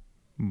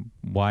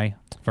 Why?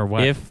 For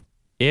what?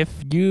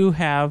 If you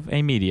have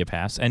a media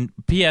pass, and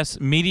P.S.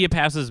 media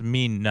passes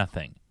mean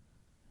nothing.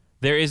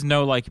 There is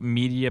no like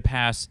media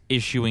pass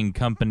issuing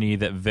company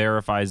that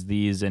verifies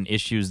these and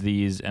issues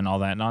these and all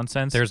that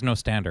nonsense. There's no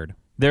standard.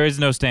 There is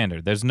no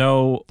standard. There's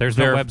no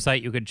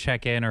website you could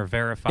check in or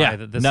verify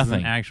that this is nothing.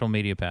 an actual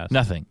media pass.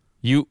 Nothing.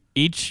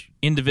 Each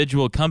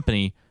individual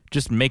company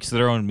just makes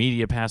their own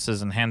media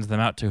passes and hands them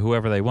out to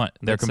whoever they want.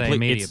 They're That say complete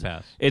media it's,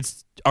 pass.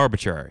 It's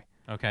arbitrary.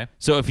 Okay.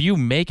 So if you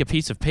make a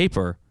piece of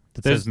paper,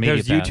 says media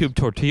there's pass. YouTube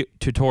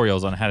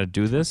tutorials on how to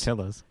do this.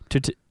 Tortillas.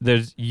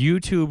 There's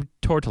YouTube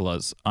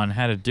tortillas on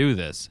how to do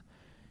this.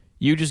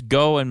 You just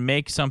go and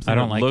make something I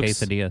don't that like looks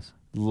quesadillas.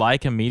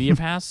 like a media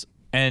pass,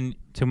 and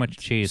Too much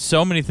cheese.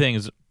 so many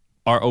things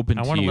are open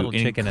I to want a you, little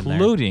chicken in there.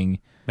 including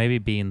Maybe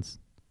beans.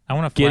 I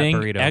want a flat getting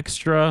burrito.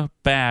 extra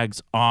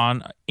bags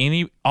on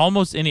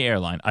almost any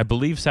airline. I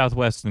believe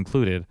Southwest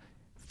included,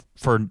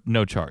 for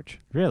no charge.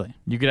 Really?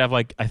 You could have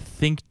I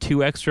think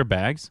 2 extra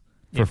bags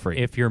for free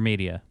if you're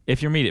media.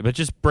 if you're media. But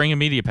just bring a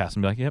media pass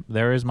and be like, "Yep,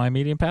 there is my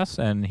media pass,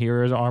 and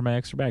here are my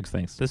extra bags.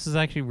 Thanks." This is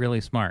actually really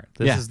smart.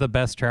 This Yeah. is the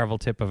best travel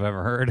tip I've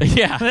ever heard.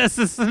 Yeah. This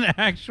is an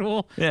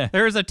actual. Yeah.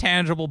 There's a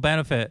tangible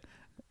benefit.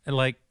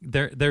 Like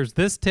there's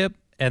this tip,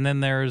 and then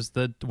there's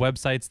the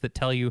websites that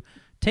tell you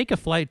take a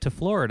flight to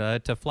Florida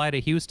to fly to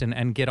Houston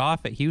and get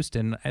off at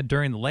Houston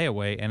during the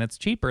layaway, and it's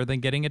cheaper than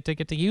getting a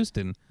ticket to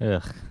Houston.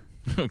 Ugh.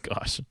 Oh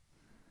gosh.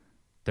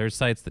 There's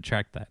sites that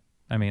track that.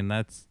 I mean,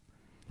 that's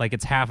like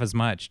it's half as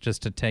much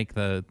just to take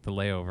the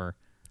layover.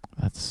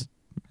 That's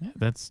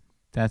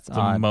That's the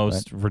odd,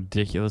 most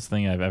ridiculous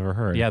thing I've ever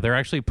heard. Yeah, they're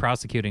actually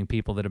prosecuting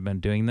people that have been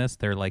doing this.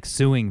 They're like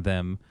suing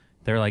them.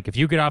 They're like, if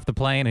you get off the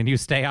plane and you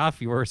stay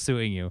off, we're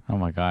suing you but, oh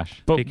my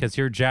gosh. But because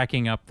you're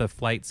jacking up the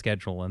flight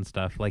schedule and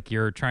stuff. Like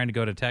you're trying to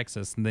go to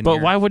Texas, and then but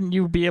you're, why wouldn't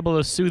you be able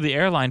to sue the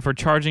airline for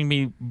charging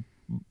me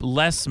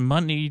less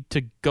money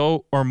to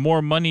go or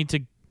more money to?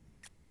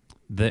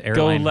 the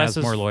airline less has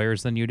as- more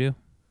lawyers than you do?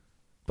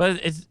 But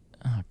it's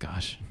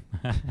gosh,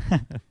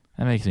 that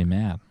makes me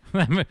mad.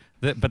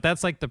 But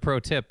that's like the pro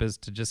tip is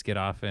to just get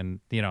off and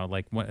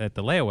like at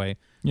the layaway.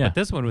 Yeah. But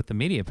this one with the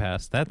media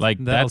pass, that'll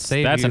That's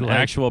save you, an like-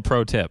 actual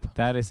pro tip.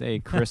 That is a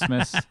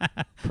Christmas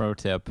pro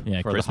tip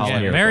Yeah, for Christmas the holiday.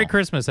 miracle. Merry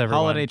Christmas,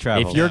 everyone. Holiday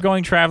travel. If you're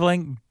going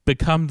traveling,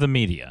 become the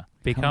media.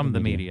 Become the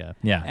media.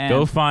 media. Yeah, And-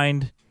 go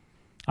find.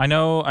 I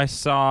know I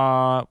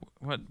saw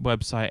what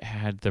website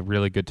had the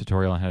really good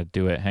tutorial on how to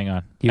do it. Hang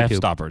on, YouTube. F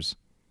Stoppers.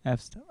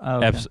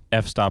 Oh,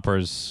 F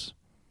Stoppers.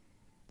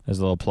 As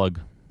a little plug.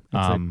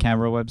 It's a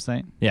camera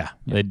website. Yeah,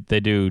 Yeah. they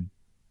do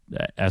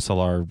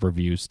SLR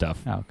review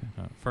stuff. Oh, okay.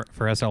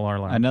 For SLR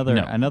line.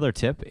 Another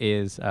tip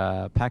is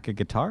pack a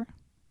guitar.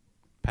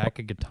 Pack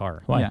a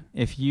guitar. Why? Yeah.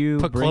 If you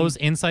Put bring, clothes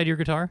inside your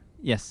guitar?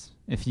 Yes.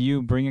 If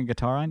you bring a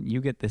guitar on, you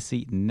get the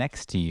seat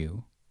next to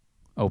you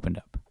opened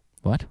up.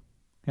 What?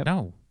 Yep.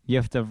 No. You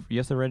have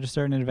to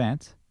register in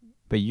advance,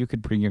 but you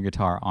could bring your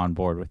guitar on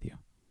board with you.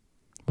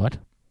 What?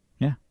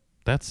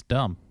 That's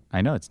dumb.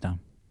 I know it's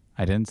dumb.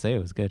 I didn't say it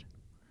was good,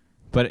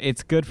 but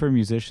it's good for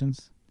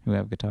musicians who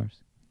have guitars.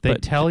 They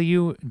But- tell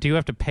you, do you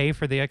have to pay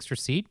for the extra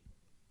seat?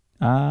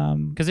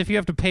 Because if you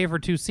have to pay for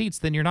 2 seats,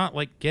 then you're not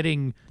like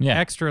getting Yeah.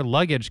 extra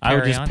luggage I would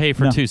carry just on. pay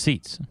for No. 2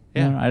 seats.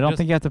 Yeah, no, I don't just-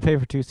 think you have to pay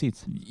for 2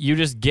 seats. You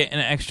just get an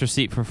extra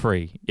seat for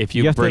free if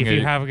You you have to- bring if you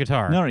it. have a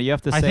guitar. No, you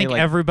have to say I think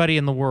like everybody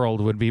in the world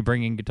would be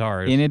bringing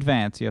guitars. in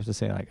advance. You have to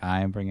say like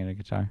I am bringing a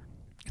guitar.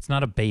 It's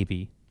not a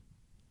baby.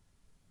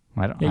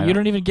 I don't. Yeah, you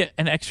don't even get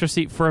an extra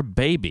seat for a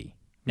baby.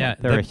 Yeah,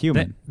 they're a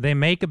human. They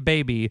make a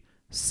baby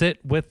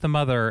sit with the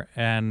mother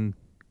and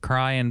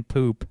cry and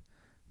poop,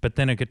 but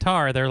then a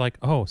guitar, they're like,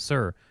 "Oh,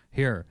 sir,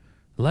 here,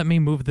 let me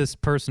move this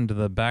person to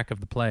the back of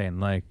the plane.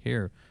 Like,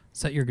 here,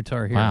 set your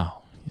guitar here."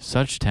 Wow,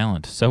 such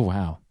talent. So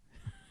wow.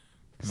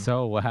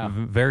 So wow,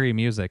 Very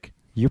music.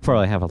 you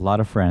probably have a lot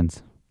of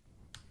friends.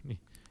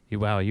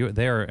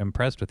 They are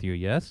impressed with you.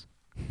 Yes.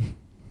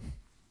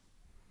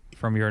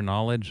 From your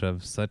knowledge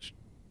of such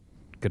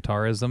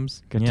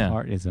guitarisms.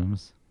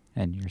 Guitarisms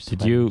and your.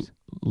 Did you sweaters.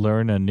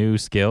 learn a new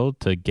skill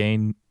to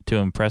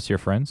impress your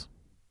friends?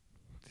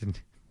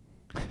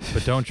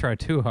 but don't try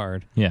too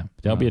hard. Yeah,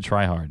 don't be a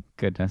try-hard.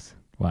 Goodness.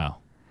 Wow.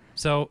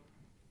 So,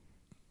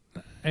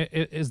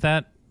 is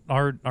that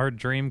our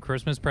dream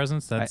Christmas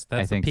presents? That's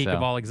I the think peak so.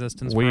 of all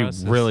existence We for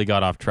us. really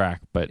got off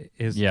track, but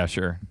is yeah,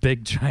 sure.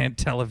 big giant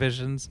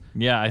televisions.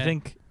 Yeah, I And-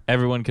 think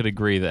everyone could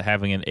agree that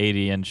having an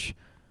 80-inch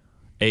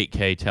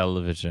 8K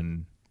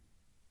television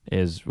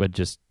would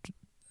just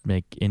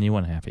make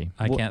anyone happy.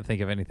 I can't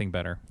think of anything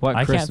better. What I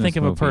can't Christmas think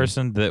of a movie?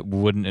 person that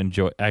wouldn't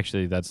enjoy.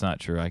 Actually, that's not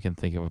true. I can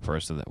think of a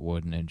person that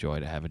wouldn't enjoy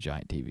to have a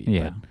giant TV.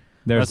 Yeah. but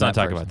There's let's not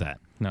that talk person. about that.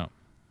 No.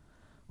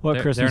 What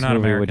They're Christmas not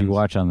movie would you Americans.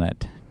 watch on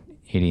that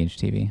 80-inch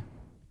TV?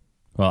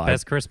 Well,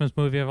 Best Christmas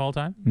movie of all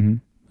time? Mm-hmm.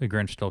 The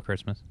Grinch Stole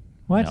Christmas.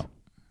 What? No.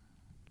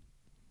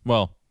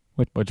 Well,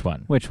 Which- which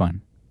one? Which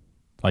one?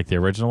 Like the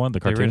original one, the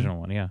The cartoon? original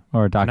one, yeah.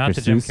 Or Dr. Not Seuss?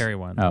 the Jim Carrey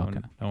one. Oh, That okay.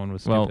 one, that one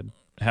was Well, stupid.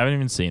 haven't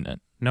even seen it.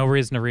 No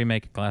reason to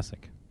remake a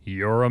classic.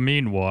 You're a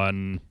mean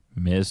one.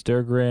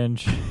 Mr.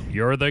 Grinch.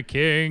 You're the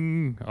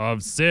king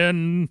of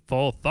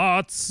sinful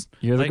thoughts.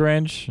 You're the Like-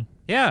 Grinch.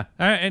 Yeah,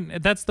 and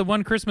that's the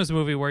one Christmas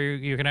movie where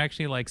you can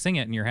actually like sing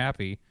it and you're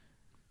happy.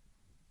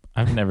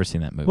 I've never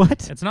seen that movie.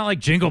 What? It's not like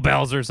Jingle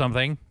Bells or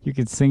something. You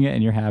could sing it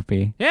and you're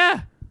happy.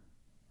 Yeah,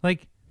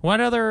 like what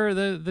other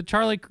the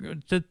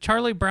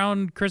Charlie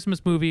Brown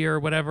Christmas movie or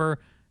whatever?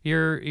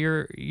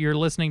 You're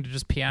listening to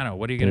just piano.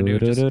 What are you gonna do?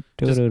 Just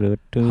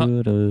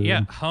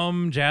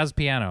hum jazz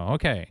piano.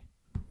 Okay.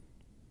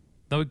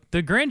 The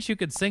Grinch you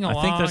could sing along.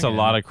 I think there's a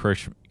lot of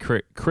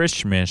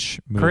Christmas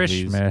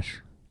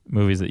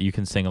movies that you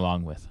can sing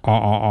along with.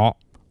 Aw.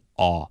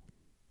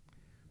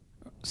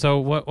 So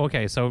what?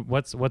 Okay, so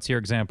what's your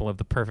example of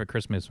the perfect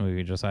Christmas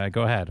movie, Josiah?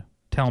 Go ahead.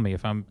 Tell me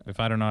if I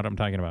don't know what I'm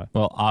talking about.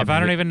 Well, If I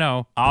don't even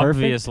know,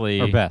 obviously,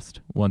 Perfect or best?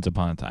 Once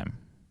Upon a Time.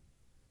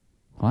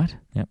 What?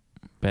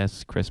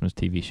 Best Christmas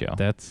TV show.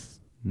 that's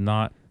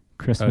not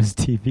Christmas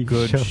TV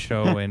good show.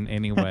 show in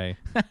any way.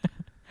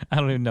 I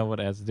don't even know what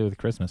it has to do with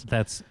Christmas.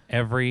 That's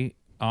every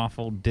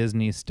awful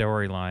Disney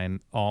storyline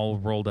all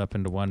rolled up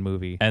into one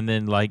movie. And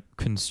then like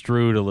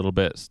construed a little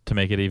bit to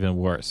make it even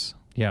worse.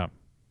 Yeah.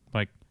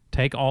 Like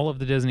take all of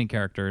the Disney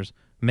characters,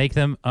 make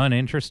them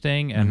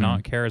uninteresting and Mhm.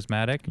 not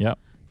charismatic, Yep.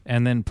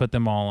 and then put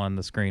them all on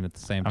the screen at the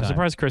same time. I'm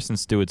surprised Kristen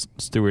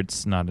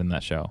Stewart's not in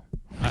that show.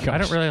 I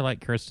don't really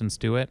like Kristen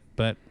Stewart,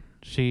 but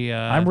she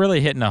I'm really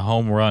hitting a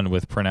home run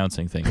with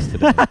pronouncing things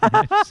today.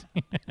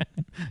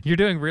 you're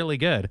doing really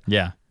good.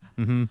 Yeah.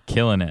 Mm-hmm.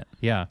 Killing it.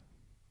 Yeah.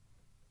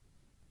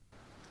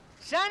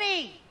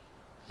 Sonny!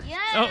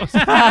 Oh.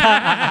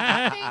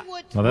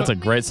 Well, that's a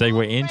great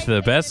segue into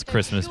the best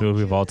Christmas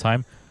movie of all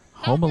time,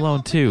 Home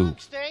Alone 2.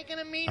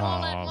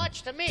 Oh.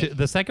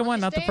 The second one,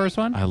 not the first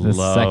one? I The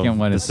love second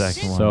one the is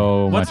second one.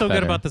 so What's much so good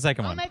better. about the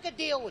second I'll one? make a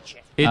deal with you.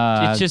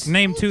 It just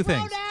Name two Throw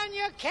things. down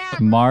your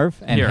camera. Marv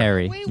and Here.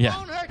 Harry. We Yeah.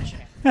 won't hurt you.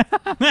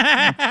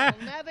 I'll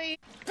never...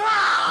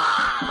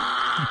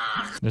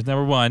 there's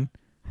number one.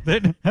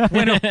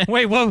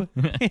 Wait, whoa.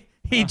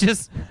 He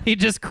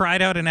just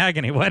cried out in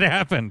agony. What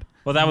happened?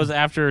 Well, that was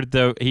after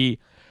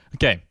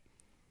okay.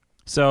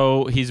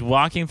 So he's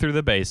walking through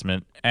the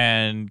basement,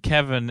 and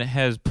Kevin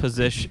has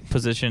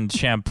positioned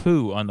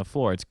shampoo on the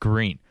floor. It's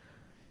green.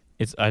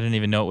 I didn't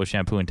even know it was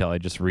shampoo until I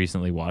just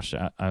recently watched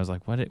it. I was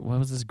like, what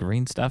was this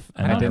green stuff?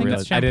 And I don't didn't think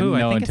realize- it's shampoo. I didn't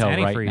know think until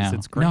it's right antifreeze. now.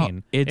 It's green.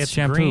 No, it's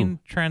shampoo. green,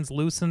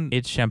 translucent.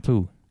 It's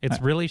shampoo. It's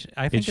really.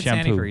 I think it's it's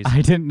shampoo. antifreeze.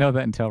 I didn't know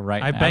that until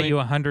right I now. bet you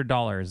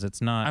 $100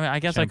 it's not. I mean, I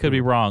guess I shampoo. could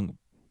be wrong,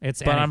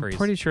 It's but I'm antifreeze.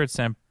 pretty sure it's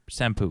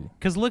shampoo.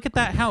 Because look at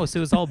that house. It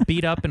was all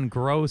beat up and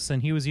gross,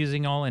 and he was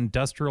using all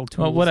industrial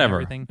tools. Well, whatever.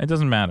 And everything. It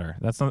doesn't matter.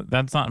 That's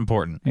not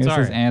important. It was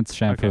Sorry. his aunt's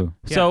shampoo. Okay.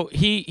 Yeah. So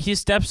he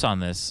steps on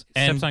this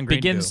and Steps on green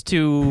begins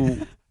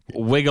to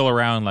wiggle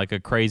around like a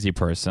crazy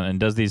person and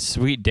does these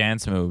sweet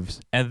dance moves.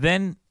 And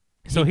then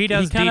So he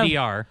does kind of-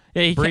 DDR.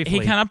 Yeah, he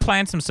briefly. kind of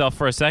plants himself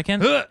for a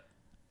second,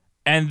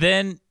 and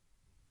then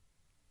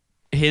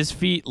his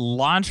feet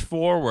launch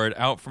forward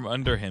out from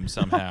under him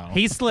somehow.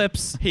 He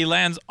slips. He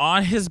lands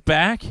on his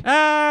back,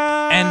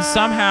 and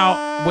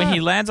somehow when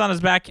he lands on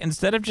his back,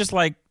 instead of just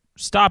like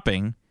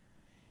stopping,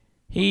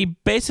 he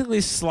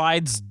basically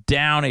slides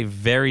down a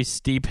very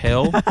steep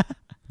hill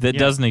that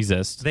doesn't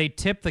exist. They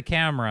tip the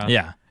camera.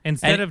 Yeah.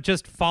 Instead And- of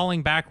just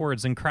falling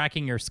backwards and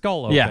cracking your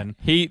skull open. Yeah,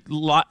 he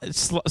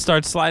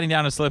starts sliding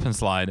down a slip and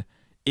slide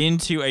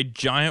into a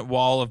giant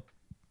wall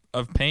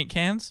of paint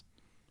cans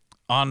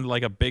on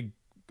like a big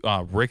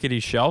rickety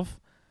shelf,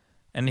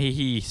 and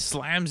he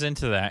slams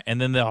into that,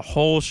 and then the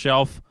whole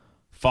shelf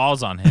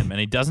falls on him, and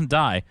he doesn't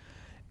die,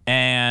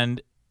 and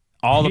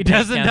all the He paint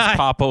doesn't cans die.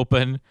 pop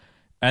open,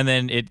 and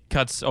then it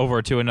cuts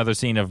over to another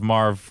scene of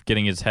Marv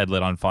getting his head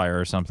lit on fire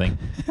or something.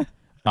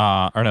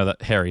 Or no,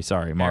 Harry.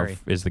 Sorry, Marv Harry.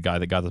 is the guy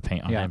that got the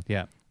paint on Yeah. him.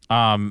 Yeah.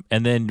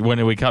 And then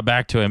when we cut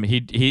back to him,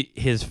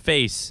 his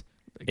face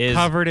is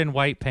Covered in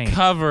white paint.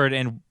 covered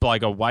in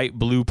like a white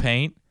blue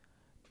paint,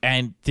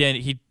 and then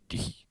he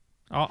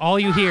All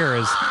you hear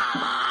is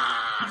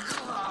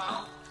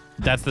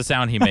That's the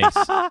sound he makes.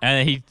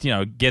 And he,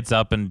 gets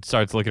up and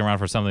starts looking around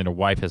for something to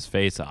wipe his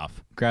face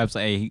off. Grabs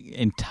a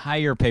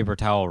entire paper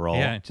towel roll.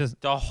 Yeah, just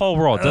The whole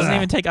roll. Doesn't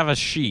even take off a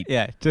sheet.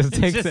 Yeah, just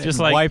takes it just and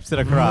like- wipes it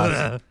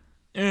across.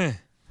 Eh. it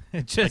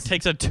Like just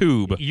takes a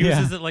tube.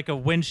 uses it like a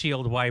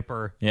windshield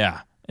wiper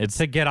Yeah. It's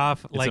to get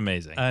off like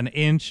amazing. an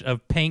inch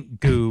of paint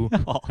goo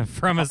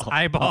from his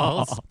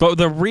eyeballs. But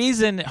the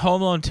reason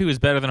Home Alone 2 is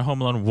better than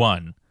Home Alone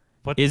 1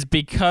 What- is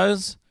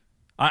because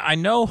I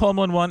know Home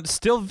Alone 1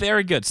 still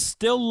very good.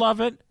 Still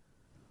love it,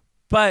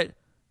 but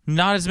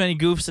not as many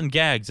goofs and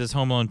gags as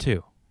Home Alone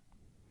 2.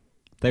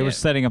 They were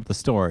setting up the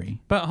story.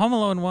 But Home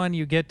Alone 1,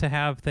 you get to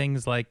have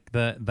things like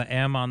the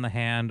M on the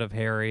hand of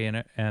Harry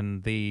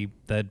and the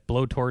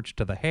blowtorch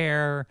to the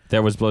hair.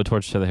 There was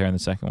blowtorch to the hair in the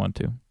second one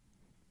too.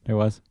 There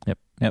was? Yep.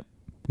 Yep.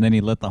 And then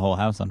he lit the whole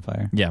house on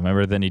fire. Yeah,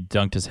 remember then he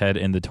dunked his head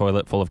in the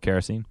toilet full of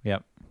kerosene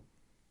Yep.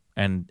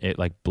 and it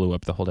like blew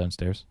up the whole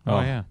downstairs.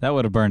 Oh, yeah. That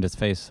would have burned his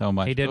face so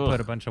much. He did Ugh. put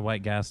a bunch of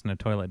white gas in a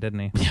toilet, didn't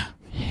he?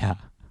 Yeah.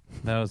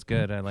 That was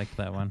good. I liked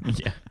that one.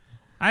 Yeah.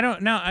 I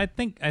don't know. I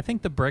think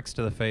the bricks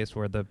to the face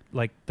were the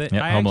Yep,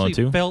 I Home Alone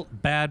actually 2.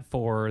 felt bad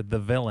for the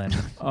villain.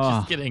 Oh.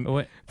 Just getting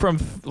Wait, from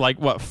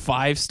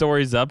 5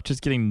 stories up,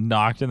 just getting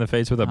knocked in the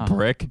face with a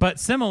brick. But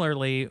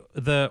similarly,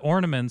 the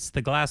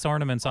glass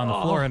ornaments on the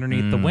floor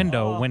underneath the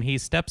window, when he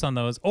steps on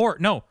those, or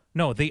no,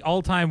 the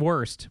all-time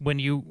worst, when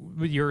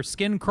your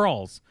skin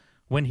crawls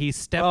when he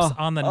steps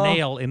on the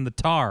nail in the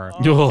tar,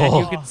 and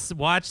you could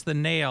watch the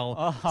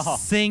nail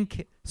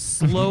sink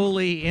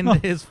slowly into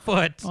his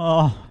foot.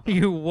 Oh.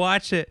 You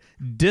watch it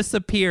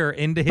disappear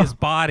into his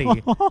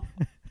body.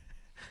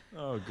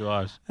 Oh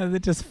gosh. And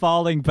then just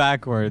falling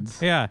backwards.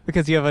 Yeah.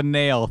 Because you have a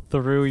nail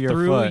through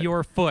your foot.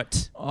 your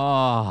foot.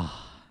 Oh.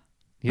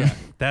 Yeah,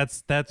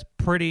 that's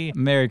pretty.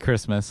 Merry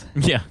Christmas.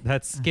 Yeah.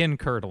 That's skin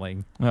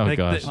curdling. Oh,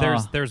 gosh.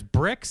 There's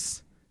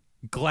bricks,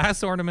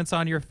 glass ornaments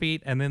on your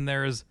feet, and then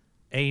there's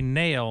a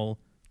nail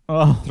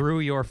Oh. through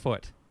your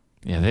foot.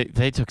 Yeah,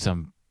 they took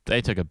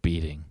a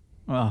beating.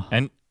 Oh.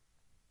 And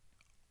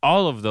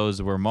all of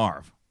those were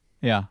Marv.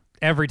 Yeah.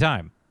 Every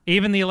time,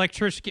 even the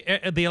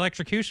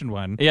electrocution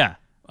one. Yeah.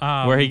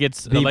 Where he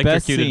gets the best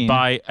electrocuted scene-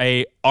 by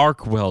a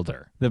arc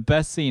welder. The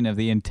best scene of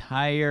the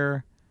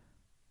entire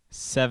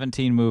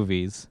 17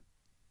 movies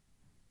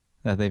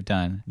that they've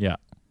done. Yeah.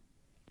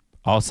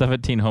 All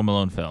 17 Home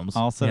Alone films.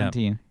 All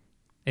 17.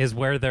 Is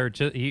where they're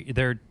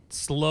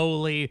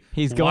slowly.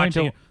 He's going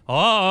to- watching,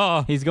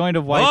 Oh, He's going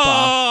to wipe Oh!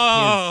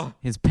 off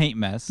his paint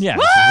mess. Yeah,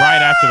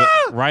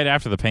 it's right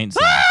after the paint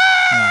scene.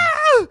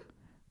 Yeah.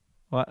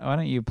 Why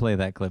don't you play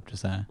that clip,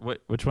 Josiah?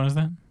 Which one is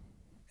that?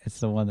 It's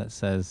the one that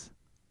says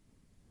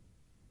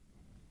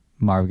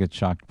Marv gets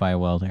shocked by a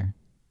welder.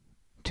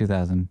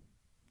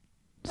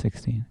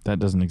 2016. That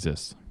doesn't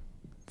exist.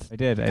 I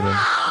did.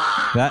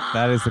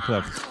 That is the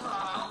clip.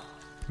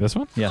 This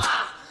one? Yes.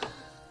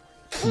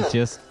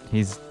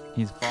 He's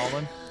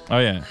fallen, Oh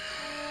yeah.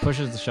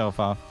 pushes the shelf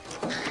off.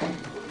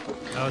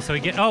 oh,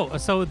 so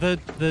so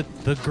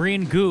the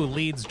green goo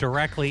leads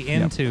directly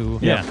into.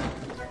 Yeah.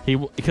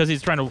 Because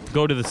he's trying to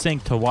go to the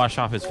sink to wash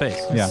off his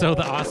face. Yeah. So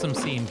the awesome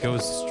scene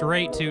goes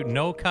straight to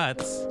no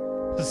cuts,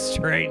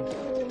 straight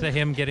to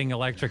him getting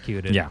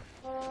electrocuted. Yeah.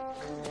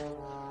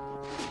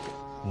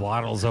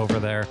 Waddles over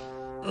there.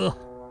 Ugh.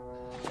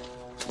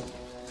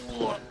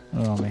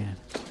 Oh man.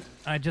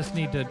 I just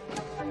need to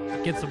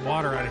get some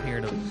water out of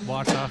here to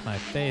wash off my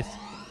face.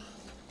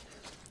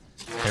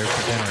 There's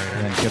the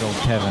generator. And good old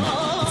Kevin.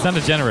 It's not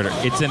a generator.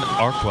 It's an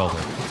arc welder.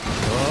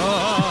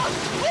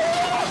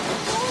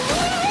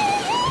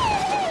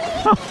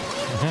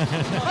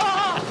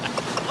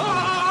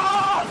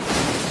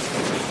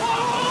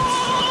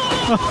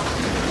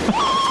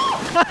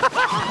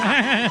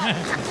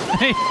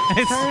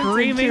 A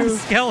screaming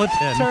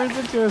skeleton. Turns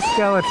into a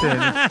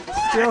skeleton.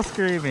 Still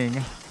screaming.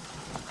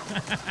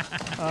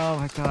 Oh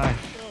my gosh.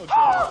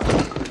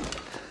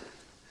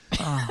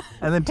 Oh.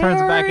 And then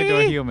turns back into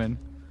a human.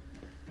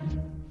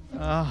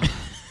 Oh.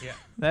 Yeah.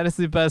 That is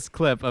the best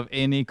clip of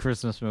any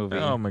Christmas movie.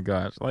 Oh my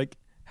gosh. Like,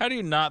 how do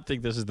you not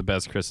think this is the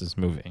best Christmas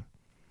movie?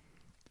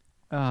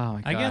 Oh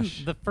my gosh. Again,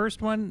 the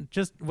first one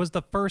just was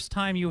the first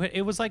time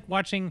it was like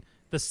watching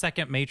the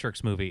second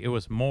Matrix movie. It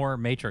was more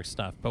Matrix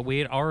stuff, but we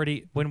had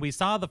already, when we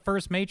saw the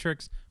first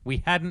Matrix,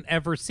 we hadn't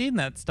ever seen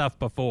that stuff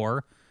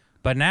before.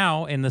 But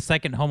now in the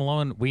second Home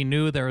Alone, we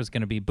knew there was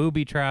going to be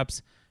booby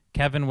traps.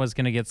 Kevin was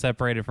going to get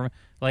separated from,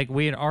 like,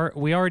 we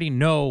already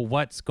know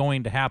what's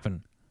going to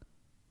happen.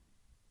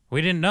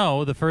 We didn't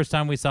know the first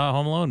time we saw a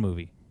Home Alone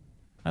movie.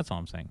 That's all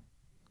I'm saying.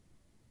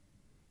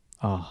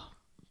 Oh.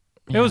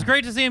 It was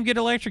great to see him get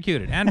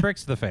electrocuted and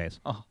bricks to the face.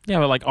 Yeah,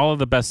 but like all of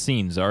the best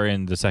scenes are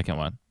in the second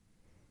one.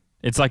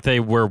 It's like they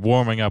were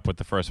warming up with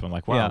the first one.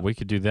 Like, wow, Yeah. we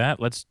could do that.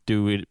 Let's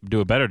do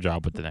a better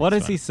job with the next What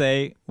does one. he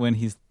say when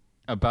he's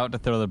about to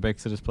throw the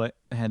bricks at his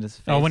his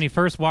face? Oh, when he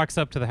first walks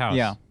up to the house.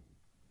 Yeah.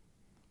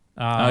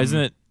 Isn't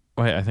it?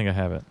 Wait, I think I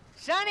have it.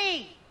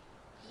 Sonny!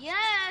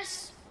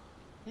 Yes.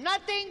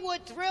 Nothing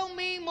would thrill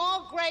me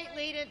more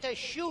greatly than to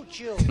shoot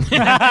you.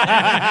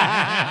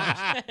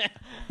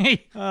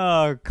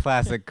 Oh,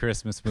 classic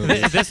Christmas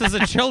movie. This is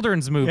a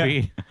children's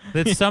movie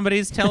that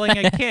somebody's telling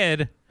a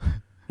kid.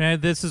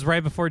 And this is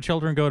right before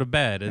children go to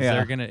bed.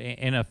 They're gonna,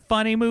 in a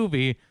funny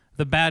movie,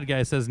 the bad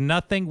guy says,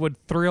 "Nothing would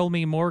thrill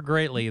me more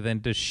greatly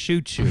than to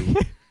shoot you."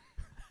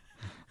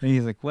 And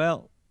he's like,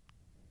 well,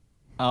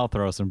 I'll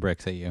throw some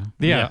bricks at you.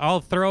 Yeah, I'll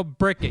throw a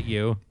brick at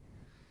you,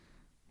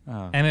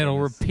 Oh, and it'll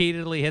goodness.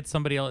 repeatedly hit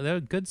somebody else.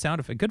 Good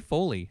sound effect, good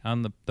Foley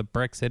on the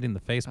bricks hitting the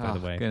face. By Oh, the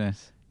way,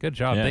 goodness. good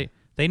job. Yeah.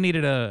 They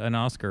needed an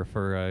Oscar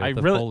for I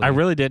the really Foley. I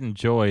really did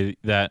enjoy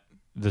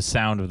the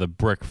sound of the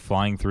brick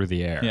flying through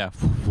the air. Yeah.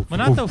 well,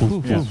 not the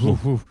whoof, Yeah. woof,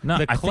 woof, woof. No,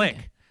 the I click,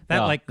 think-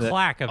 that Oh, like the-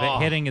 clack of it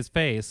hitting his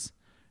face.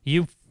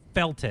 You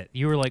felt it.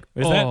 You were like,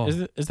 Is oh.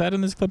 is that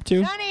in this clip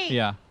too? Sonny,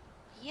 Yeah.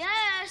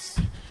 yes.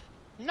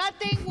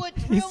 Nothing would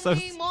thrill so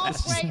me more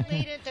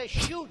greatly than to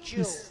shoot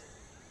you.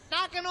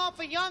 Knocking off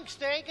a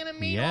youngster ain't gonna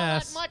mean all that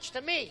Yes. much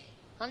to me.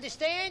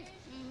 Understand?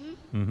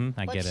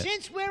 I But get it.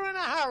 since we're in a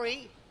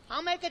hurry,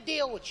 I'll make a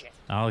deal with you.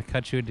 I'll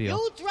cut you a deal.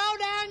 You throw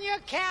down your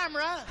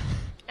camera,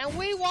 and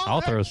we won't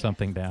I'll hurt throw you.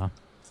 something down.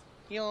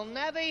 You'll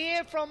never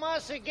hear from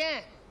us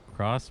again.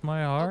 Cross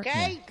my heart.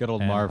 Okay? Good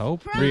old And Marv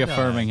hope to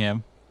reaffirming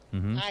him.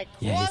 I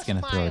Yeah, he's cross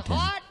gonna my throw it to him.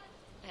 heart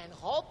and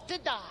hope to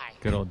die.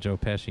 Good old Joe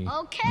Pesci.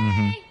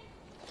 Okay?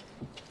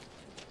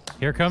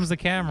 Here comes the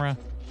camera.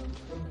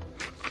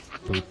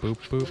 Boop, boop,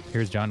 boop.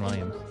 Here's John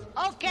Williams.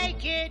 Okay,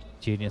 kid.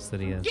 Genius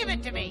that he is. Give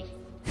it to me.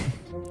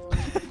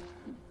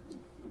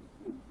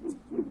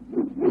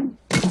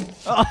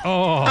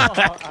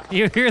 Oh,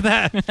 you hear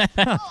that?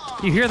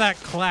 You hear that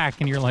clack,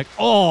 and you're like,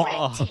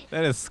 oh,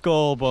 That is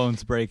skull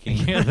bones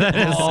breaking. that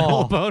is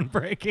skull bone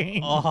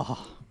breaking.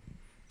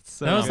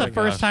 So That was the good.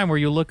 first time where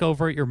you look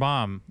over at your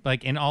mom,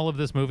 like in all of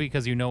this movie,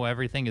 because you know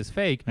everything is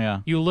fake.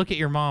 Yeah. You look at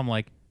your mom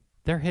like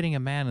they're hitting a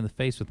man in the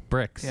face with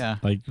bricks. Yeah.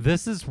 Like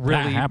This is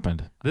really that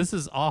happened. This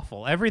is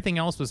awful. Everything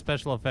else was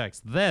special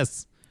effects.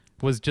 This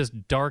was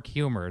just dark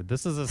humor.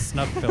 This is a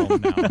snuff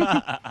film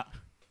now.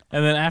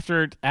 And then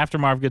after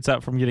Marv gets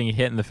up from getting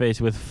hit in the face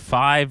with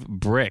 5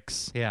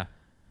 bricks, Yeah.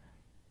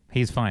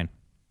 He's fine.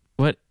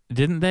 what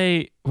didn't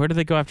they? Where did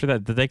they go after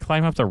that? Did they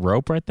climb up the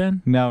rope right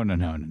then? No.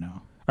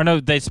 Or no,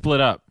 they split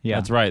up. Yeah.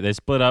 That's right. They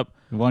split up.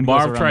 One goes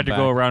Marv around tried to the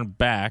go back. around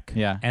back.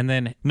 Yeah. And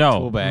then No,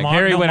 Tool bag.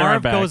 Harry went around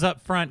Marv back. goes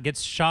up front,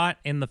 gets shot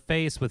in the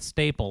face with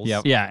staples.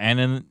 Yep. Yeah, and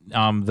in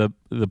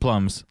the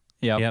plums,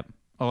 Yep. Yep.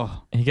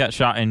 Oh. he got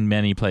shot in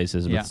many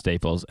places Yeah. with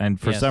staples, and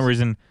for Yes. some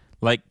reason,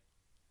 like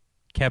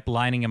Kept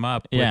lining him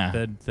up Yeah.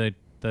 with the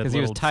Because he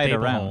was little tied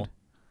staple around. hole.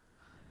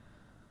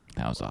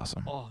 that was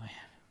awesome. Oh man.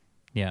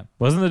 Yeah.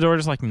 Wasn't the door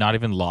just like not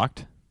even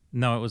locked?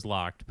 No, it was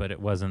locked, but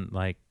it wasn't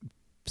like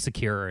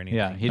secure or anything.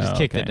 Yeah. He just Oh,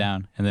 kicked okay. it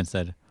down and then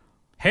said,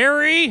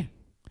 Harry.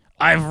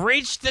 I've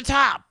reached the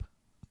top.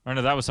 Or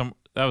no, that was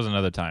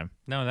another time.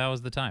 No, that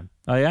was the time.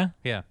 Oh yeah.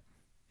 Yeah.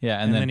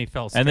 "Yeah." And then he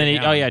fell. And then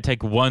straight he, down.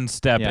 take one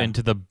step Yeah.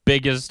 into the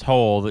biggest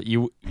hole that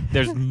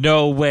there's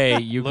no way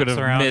you could Looks have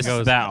around and missed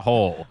goes, that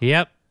hole.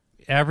 Yep.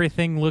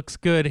 Everything looks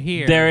good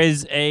here. There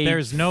is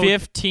There's no-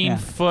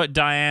 15-foot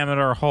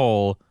diameter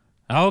hole.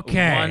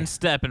 Okay. One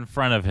step in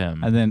front of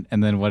him.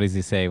 and then what does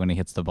he say when he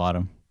hits the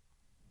bottom?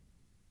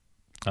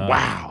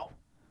 Wow.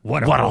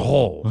 What a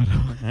hole.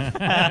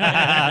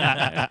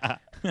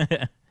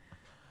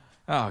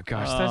 Oh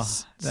gosh,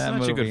 that's that such a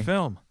movie. good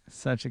film.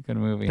 Such a good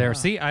movie. There.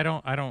 See, I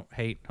don't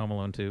hate Home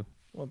Alone 2.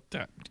 Well,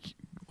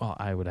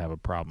 I would have a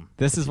problem.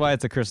 This is why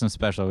it's a Christmas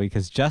special,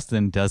 because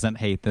Justin doesn't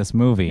hate this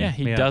movie. Yeah,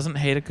 he Yeah. doesn't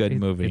hate a good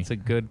movie. It's a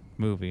good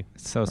movie.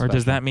 It's so Or special.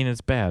 does that mean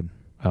it's bad?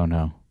 Oh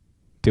no.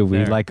 Do we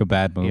There. like a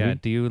bad movie? Yeah.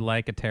 Do you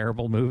like a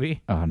terrible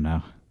movie? Oh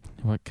no.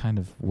 What kind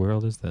of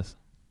world is this?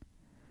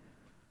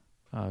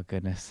 Oh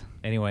goodness.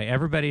 Anyway,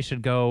 everybody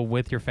should go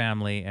with your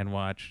family and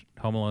watch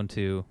Home Alone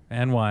 2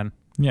 and 1.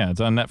 Yeah,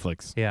 it's on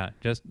Netflix. Yeah,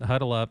 just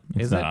huddle up.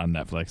 It's Is not it? on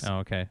Netflix. Oh,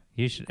 okay.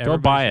 You should Go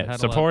everybody buy should it.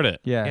 huddle up. Support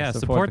it. Yeah.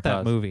 Support the that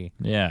cause. movie.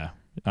 Yeah.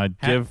 I'd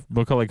give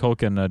Macaulay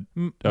Culkin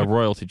a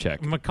royalty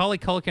check. Macaulay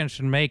Culkin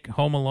should make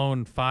Home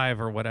Alone 5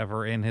 or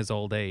whatever in his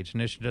old age,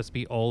 and it should just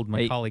be old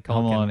Macaulay Culkin.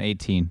 Home Alone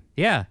 18.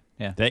 Yeah,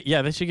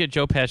 They should get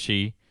Joe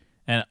Pesci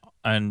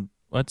and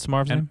what's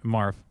Marv's name? and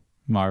Marv,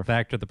 Marv. the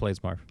actor that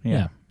plays Marv,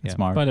 Yeah. It's Yeah.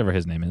 Marv. Whatever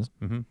his name is.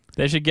 Mhm.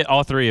 They should get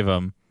all 3 of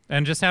them.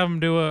 and just have him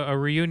do a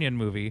reunion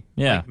movie,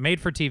 Yeah. like made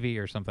for TV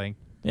or something.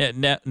 Yeah,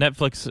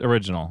 Netflix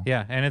original.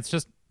 Yeah, and it's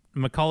just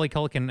Macaulay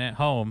Culkin at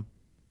home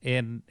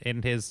in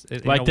his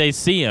Like they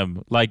see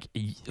him like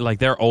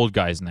they're old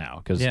guys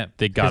now because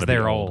they got to be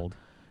they're old.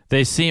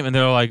 They see him and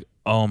they're like,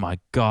 "Oh my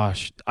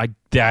gosh,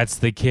 that's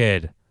the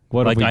kid."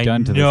 What like have we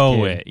done to I know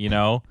this kid? it, you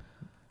know.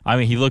 I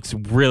mean, he looks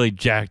really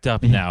jacked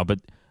up now, but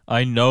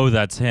I know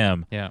that's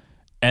him. Yeah,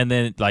 And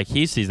then like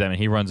he sees them and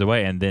he runs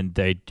away, and then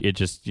it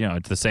just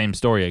it's the same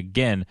story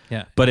again.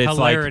 yeah. But it's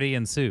hilarity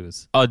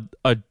ensues. like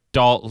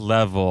adult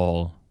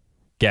level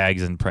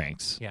gags and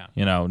pranks. Yeah.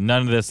 None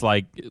of this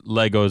like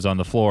Legos on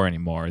the floor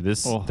anymore.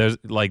 There's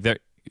like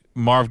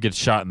Marv gets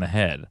shot in the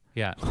head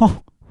Yeah.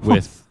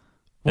 with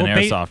Well, an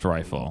airsoft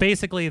rifle.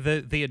 Basically,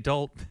 the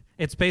adult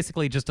It's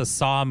basically just a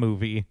Saw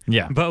movie.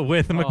 Yeah. But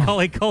with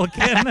Macaulay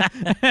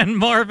Culkin and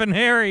Marvin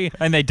Harry.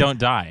 And they don't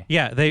die.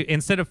 Yeah, they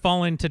instead of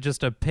falling to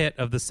just a pit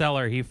of the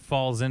cellar, he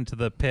falls into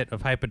the pit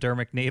of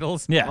hypodermic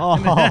needles.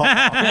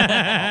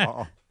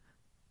 Yeah.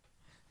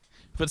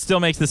 But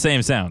still makes the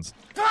same sounds.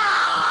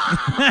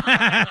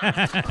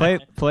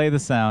 Play the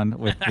sound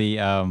with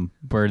the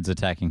birds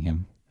attacking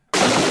him.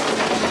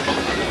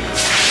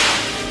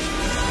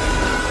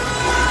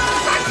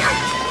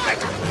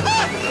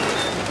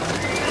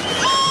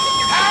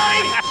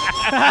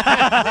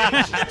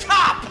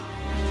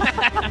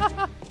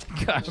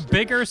 Gosh.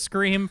 Bigger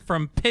scream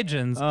from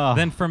pigeons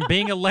than from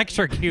being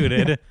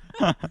electrocuted.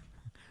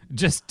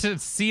 Just to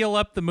seal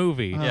up the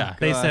movie. Yeah.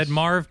 They Gosh. said,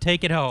 Marv,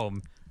 take it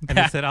home. And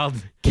he said, I'm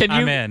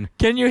in.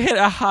 Can you hit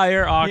a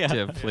higher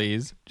octave,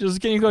 please? Just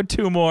can you go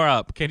 2 more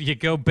up? Can you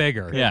go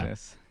bigger? Yeah.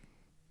 Goodness.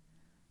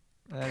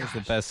 That is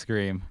the best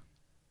scream.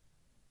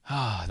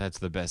 Oh, that's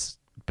the best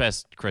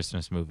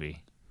Christmas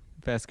movie.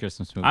 Best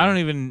Christmas movie. I don't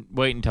even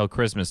wait until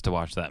Christmas to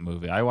watch that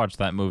movie. I watch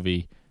that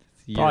movie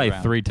Year probably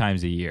round. 3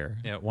 times a year.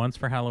 Yeah, once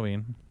for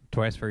Halloween,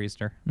 twice for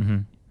Easter.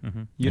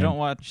 Mm-hmm. You don't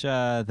watch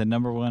the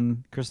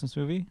 #1 Christmas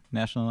movie,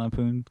 National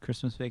Lampoon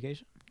Christmas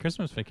Vacation?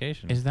 Christmas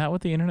Vacation. Is that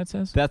what the internet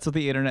says? That's what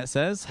the internet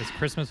says. It's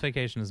Christmas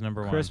Vacation is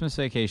number 1. Christmas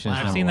Vacation is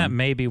I've number seen that 1.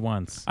 maybe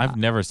once. I've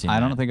never seen I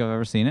that. don't think I've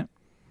ever seen it.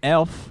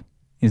 Elf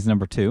is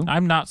number 2.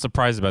 I'm not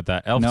surprised about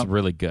that. Elf's Nope.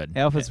 really good.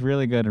 Elf is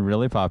really good and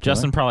really popular.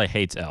 Justin probably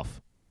hates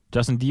Elf.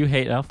 Justin, do you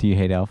hate Elf? do you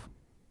hate Elf?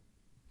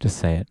 Just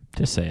say it.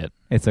 Just say it.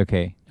 It's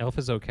okay. Elf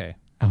is okay.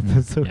 Elf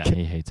is okay. Yeah,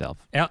 he hates Elf.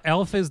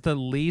 Elf is the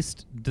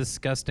least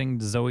disgusting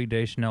Zooey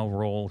Deschanel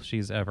role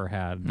she's ever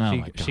had. Oh she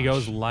my she gosh.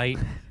 goes light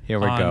Here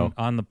we go.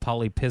 on the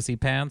Polly Pissy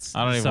Pants.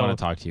 I don't even So want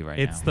to talk to you right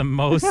it's now. the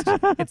most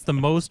it's the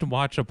most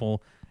watchable.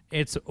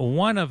 It's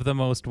one of the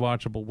most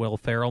watchable Will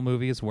Ferrell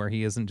movies where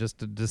he isn't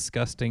just a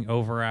disgusting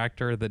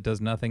overactor that does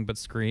nothing but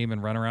scream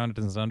and run around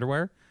in his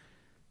underwear.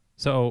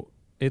 So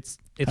it's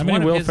How one many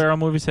of Will his, Ferrell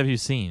movies have you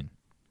seen?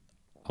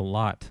 a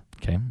lot.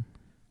 Okay.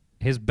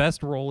 His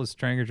best role is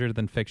Stranger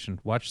Than Fiction.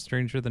 Watch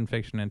Stranger Than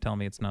Fiction and tell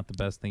me it's not the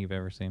best thing you've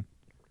ever seen.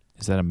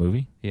 Is that a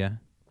movie? Yeah.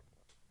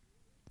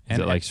 Is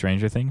it like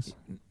Stranger Things?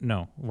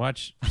 No.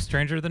 Watch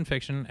Stranger Than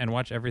Fiction and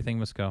watch Everything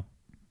Must Go.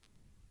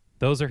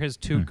 Those are his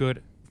 2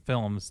 good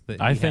films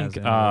that I he think has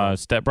in a row.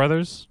 Step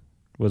Brothers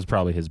was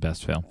probably his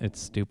best film. It's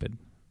stupid.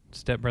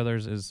 Step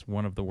Brothers is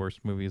one of the worst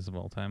movies of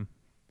all time.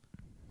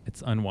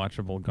 It's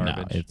unwatchable garbage.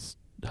 No, it's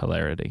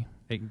hilarity.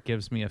 It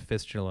gives me a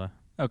fistula.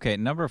 Okay,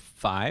 number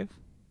 5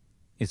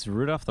 is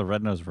Rudolph the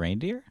Red-Nosed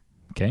Reindeer.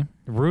 Okay.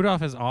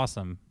 Rudolph is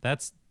awesome.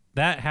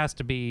 That has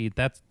to be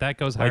that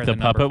goes higher Like the than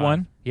number puppet 5.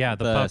 one? Yeah,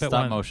 the The puppet stop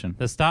one. motion.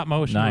 The stop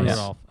motion Nice.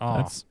 Rudolph.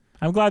 Oh,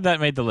 I'm glad that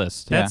made the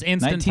list. That's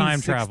instant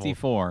time travel.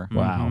 1964.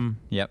 Wow. Mhm.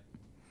 Yep.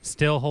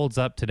 Still holds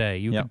up today.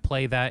 You Yep. can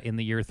play that in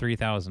the year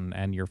 3000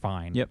 and you're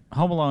fine. Yep.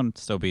 Home Alone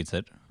still beats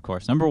it, of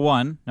course. Number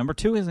 1. Number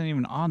 2 isn't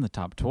even on the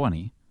top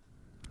 20.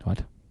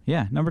 What?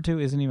 Yeah, number 2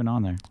 isn't even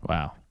on there.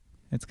 Wow.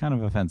 It's kind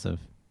of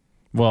offensive.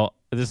 Well,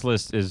 this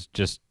list is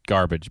just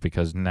garbage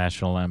because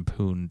National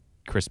Lampoon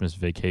Christmas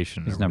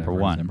Vacation Is or number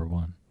whatever 1. Is number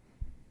 1.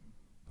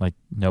 Like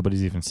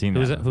nobody's even seen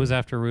that. Who's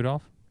after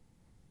Rudolph?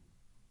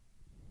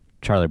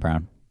 Charlie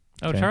Brown.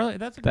 Oh, Okay. Charlie.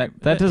 That's a That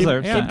good-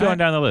 deserves Keep Yeah, going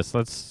down the list.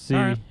 Let's see.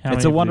 All right. How It's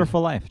many a of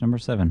Wonderful Life, number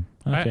 7.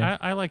 these- Okay.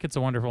 I like It's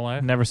a Wonderful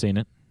Life. Never seen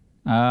it.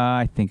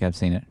 I think I've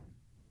seen it.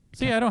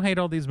 See, I don't hate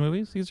all these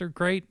movies. These are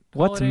great.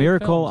 What's holiday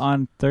Miracle films.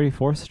 on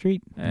 34th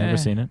Street? Never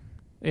seen it.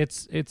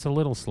 It's a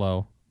little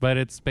slow, but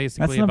it's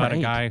basically number about a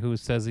 8. guy who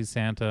says he's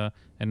Santa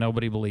and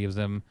nobody believes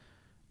him,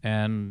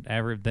 and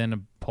then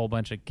a whole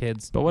bunch of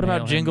kids. But what nail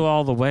about him. Jingle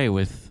All the Way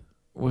with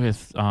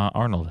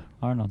Arnold?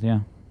 Arnold,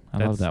 yeah. I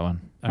That's- love that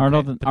one. Okay,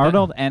 Arnold, but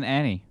Arnold and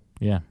Annie.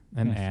 Yeah.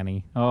 and Yes.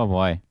 Annie. Oh,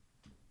 boy.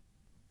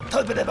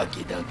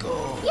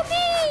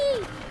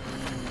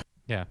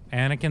 Yeah,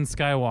 Anakin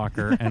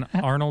Skywalker and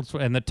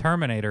and the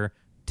Terminator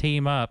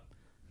team up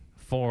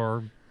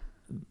for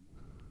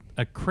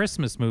a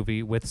Christmas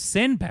movie with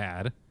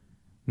Sinbad,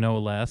 no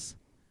less.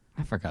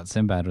 I forgot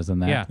Sinbad was in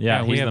that. Yeah,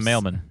 Yeah, we he's the have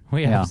mailman.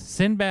 We have Yeah.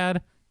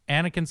 Sinbad,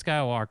 Anakin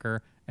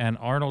Skywalker, and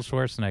Arnold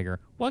Schwarzenegger.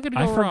 What could go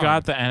I wrong?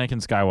 forgot that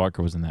Anakin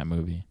Skywalker was in that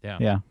movie. Yeah,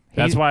 Yeah.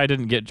 That's He's- why I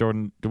didn't get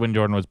Jordan when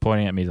Jordan was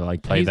pointing at me to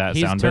like play he's, that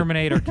he's sound bit.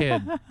 Terminator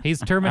Kid. He's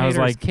I was Terminator's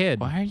like, kid.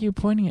 why are you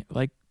pointing at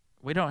like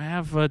we don't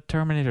have a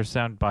Terminator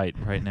sound bite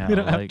right now. We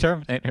don't have Like,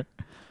 Terminator.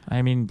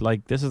 I mean,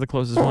 like this is the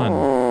closest one.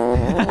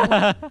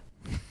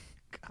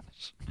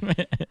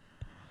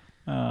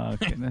 Oh,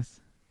 goodness.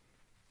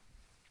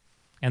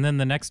 And then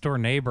the next door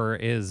neighbor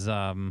is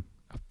A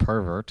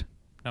pervert.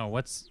 no,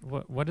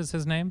 what is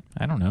his name?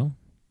 I don't know.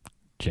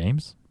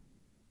 James?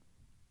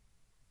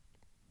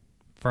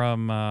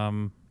 From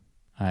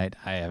I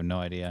have no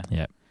idea.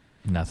 Yeah.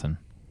 Nothing.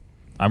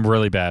 I'm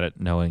really bad at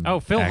knowing.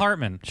 Phil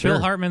Hartman. Sure.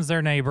 Phil Hartman's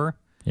their neighbor.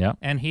 Yeah.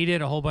 And he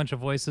did a whole bunch of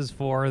voices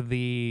for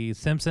The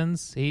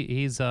Simpsons.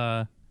 He's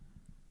Troy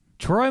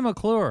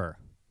McClure.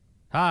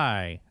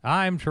 Hi,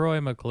 I'm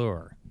Troy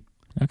McClure.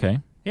 Okay.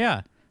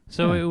 Yeah.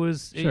 So Yeah, it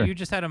was sure. you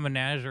just had a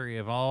menagerie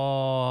of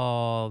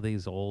all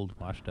these old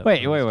washed up.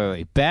 Wait.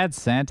 movies. Bad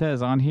Santa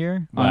is on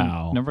here.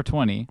 Wow. On number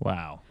 20.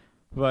 Wow.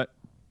 But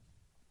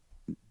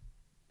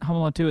Home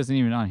Alone 2 isn't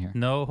even on here.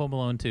 No Home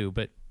Alone 2,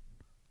 but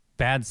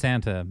Bad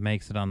Santa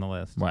makes it on the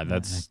list. Wow,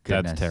 that's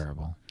goodness.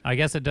 terrible. I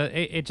guess it does.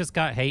 It just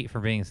got hate for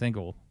being a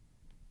sequel.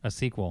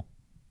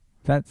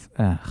 That's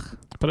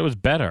But it was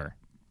better.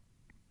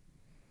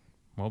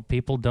 Well,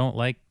 people don't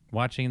like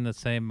watching the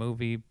same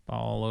movie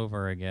all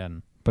over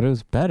again. but it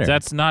was better.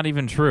 That's not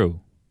even true.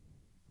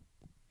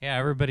 Yeah,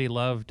 everybody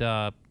loved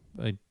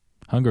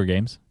Hunger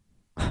Games.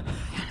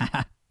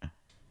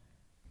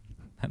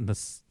 the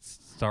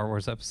Star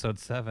Wars Episode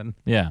 7.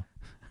 Yeah.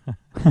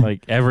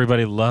 Like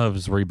everybody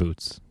loves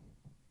reboots.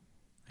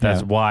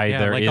 That's Yeah. why Yeah,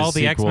 there like is all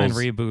the X-Men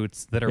sequels.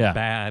 reboots that are Yeah.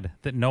 bad,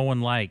 that no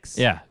one likes.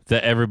 Yeah,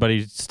 that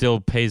everybody still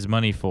pays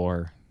money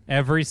for.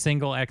 Every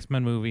single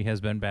X-Men movie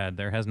has been bad.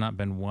 There has not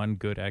been one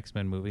good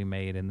X-Men movie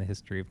made in the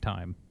history of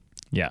time.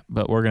 Yeah,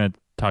 but we're gonna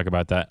talk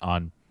about that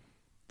on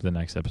the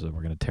next episode.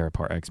 We're gonna tear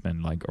apart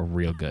X-Men like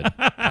real good.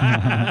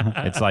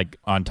 It's like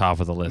on top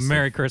of the list.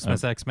 Merry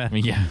Christmas, X-Men.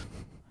 Yeah,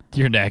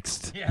 you're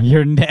next.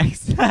 You're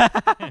next.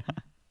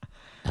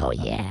 Oh,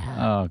 yeah.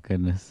 Oh,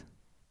 goodness.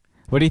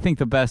 What do you think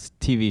the best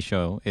TV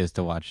show is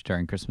to watch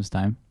during Christmas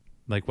time?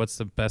 Like, what's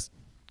the best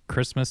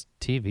Christmas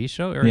TV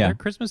show? Are Yeah. there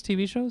Christmas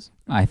TV shows?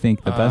 I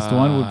think the best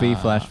one would be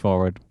Flash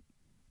Forward.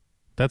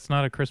 That's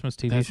not a Christmas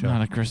TV That's show.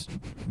 not a Chris.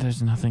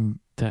 There's nothing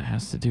that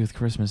has to do with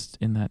Christmas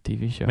in that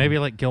TV show. Maybe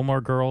like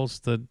Gilmore Girls,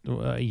 the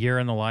Year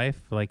in the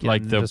Life. Like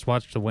Like the- just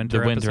watch the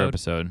winter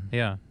episode.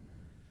 Yeah.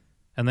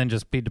 And then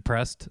just be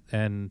depressed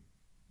and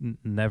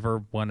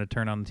never want to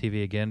turn on the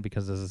TV again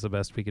because this is the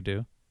best we could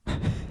do.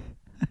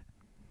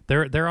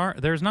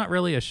 There's not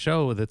really a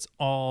show that's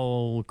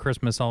all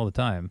Christmas all the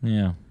time.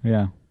 Yeah,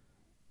 Yeah.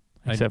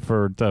 except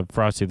for the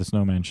Frosty the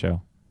Snowman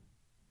show.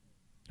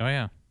 Oh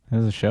yeah,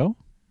 There's a show?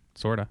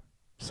 sorta.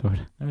 Sort of.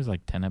 There was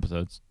like 10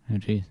 episodes. Oh,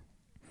 jeez.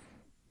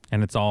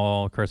 And it's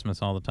all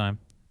Christmas all the time.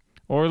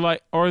 Or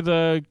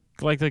the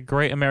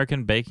Great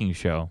American Baking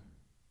Show.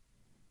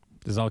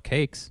 It's all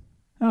cakes.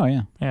 Oh,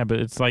 yeah. Yeah, but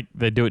it's like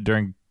they do it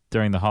during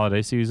the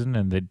holiday season,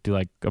 and they do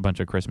like a bunch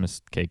of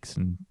Christmas cakes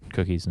and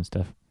cookies and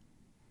stuff.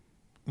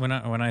 When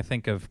I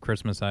think of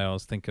Christmas, I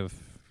always think of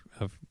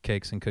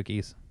cakes and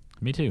cookies.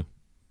 Me too.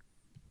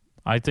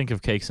 I think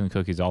of cakes and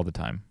cookies all the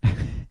time.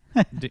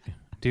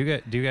 Do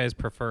you guys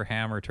prefer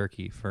ham or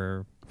turkey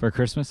for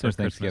Christmas or For Christmas.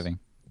 Thanksgiving?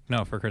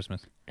 no for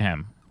Christmas?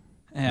 Ham.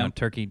 No,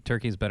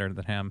 turkey's better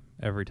than ham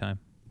every time.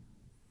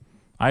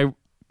 I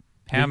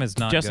Ham is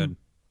not Justin, good.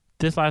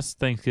 This last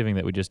Thanksgiving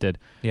that we just did,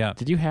 Yeah.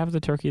 did you have the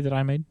turkey that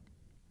I made?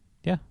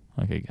 Yeah.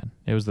 Okay, good.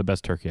 It was the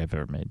best turkey I've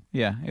ever made.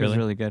 Yeah, it was Really?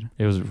 really good.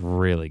 It was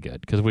really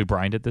good because we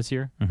brined it this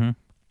year Mm-hmm.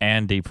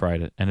 and deep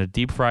fried it. And a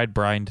deep fried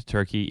brined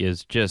turkey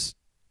is just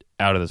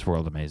out of this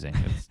world amazing.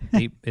 It's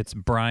deep. It's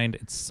brined.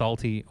 It's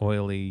salty,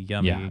 oily,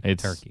 yummy Yeah,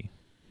 it's- turkey.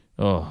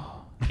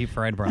 Oh, Deep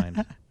fried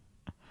brined.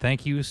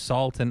 Thank you,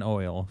 salt and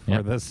oil, for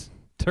Yep. this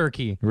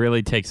turkey.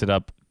 really takes it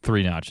up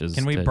 3 notches.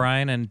 Can we to-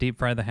 brine and deep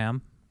fry the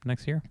ham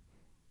next year?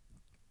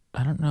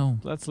 I don't know.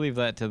 Let's leave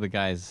that to the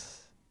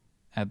guys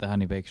at the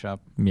Honey Bake Shop.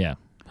 Yeah.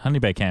 Honey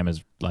baked ham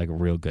is like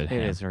real good ham.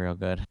 It is real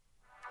good.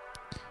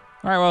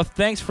 All right, well,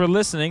 thanks for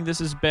listening. This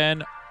has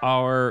been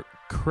our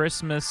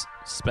Christmas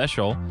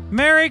special.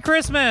 Merry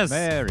Christmas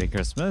Merry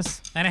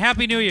Christmas. and a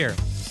Happy New Year.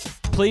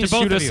 Please To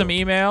both shoot of us you. some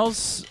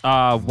emails.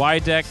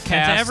 YDeckcast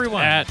And to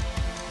everyone.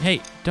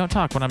 Hey, don't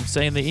talk when I'm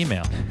saying the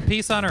email.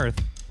 Peace on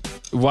earth.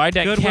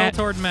 YDeckcast. Goodwill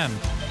toward men.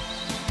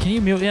 Can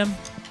you mute him?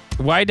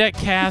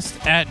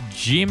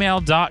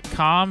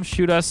 YDeckcast@gmail.com.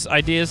 Shoot us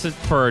ideas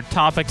for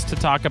topics to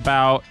talk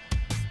about.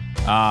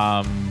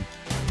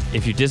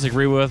 If you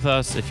disagree with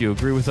us, if you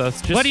agree with us,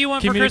 just What do you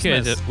want for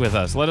communicate Christmas? it with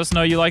us. Let us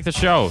know you like the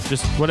show.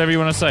 Just whatever you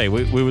want to say.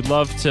 We would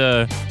love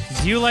to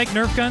Do you like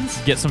Nerf guns?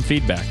 get some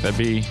feedback. That'd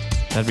be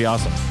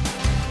awesome.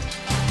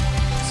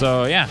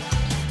 So yeah,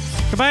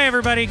 Goodbye,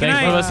 everybody. Good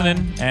thanks night. for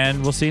listening,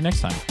 and we'll see you next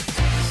time.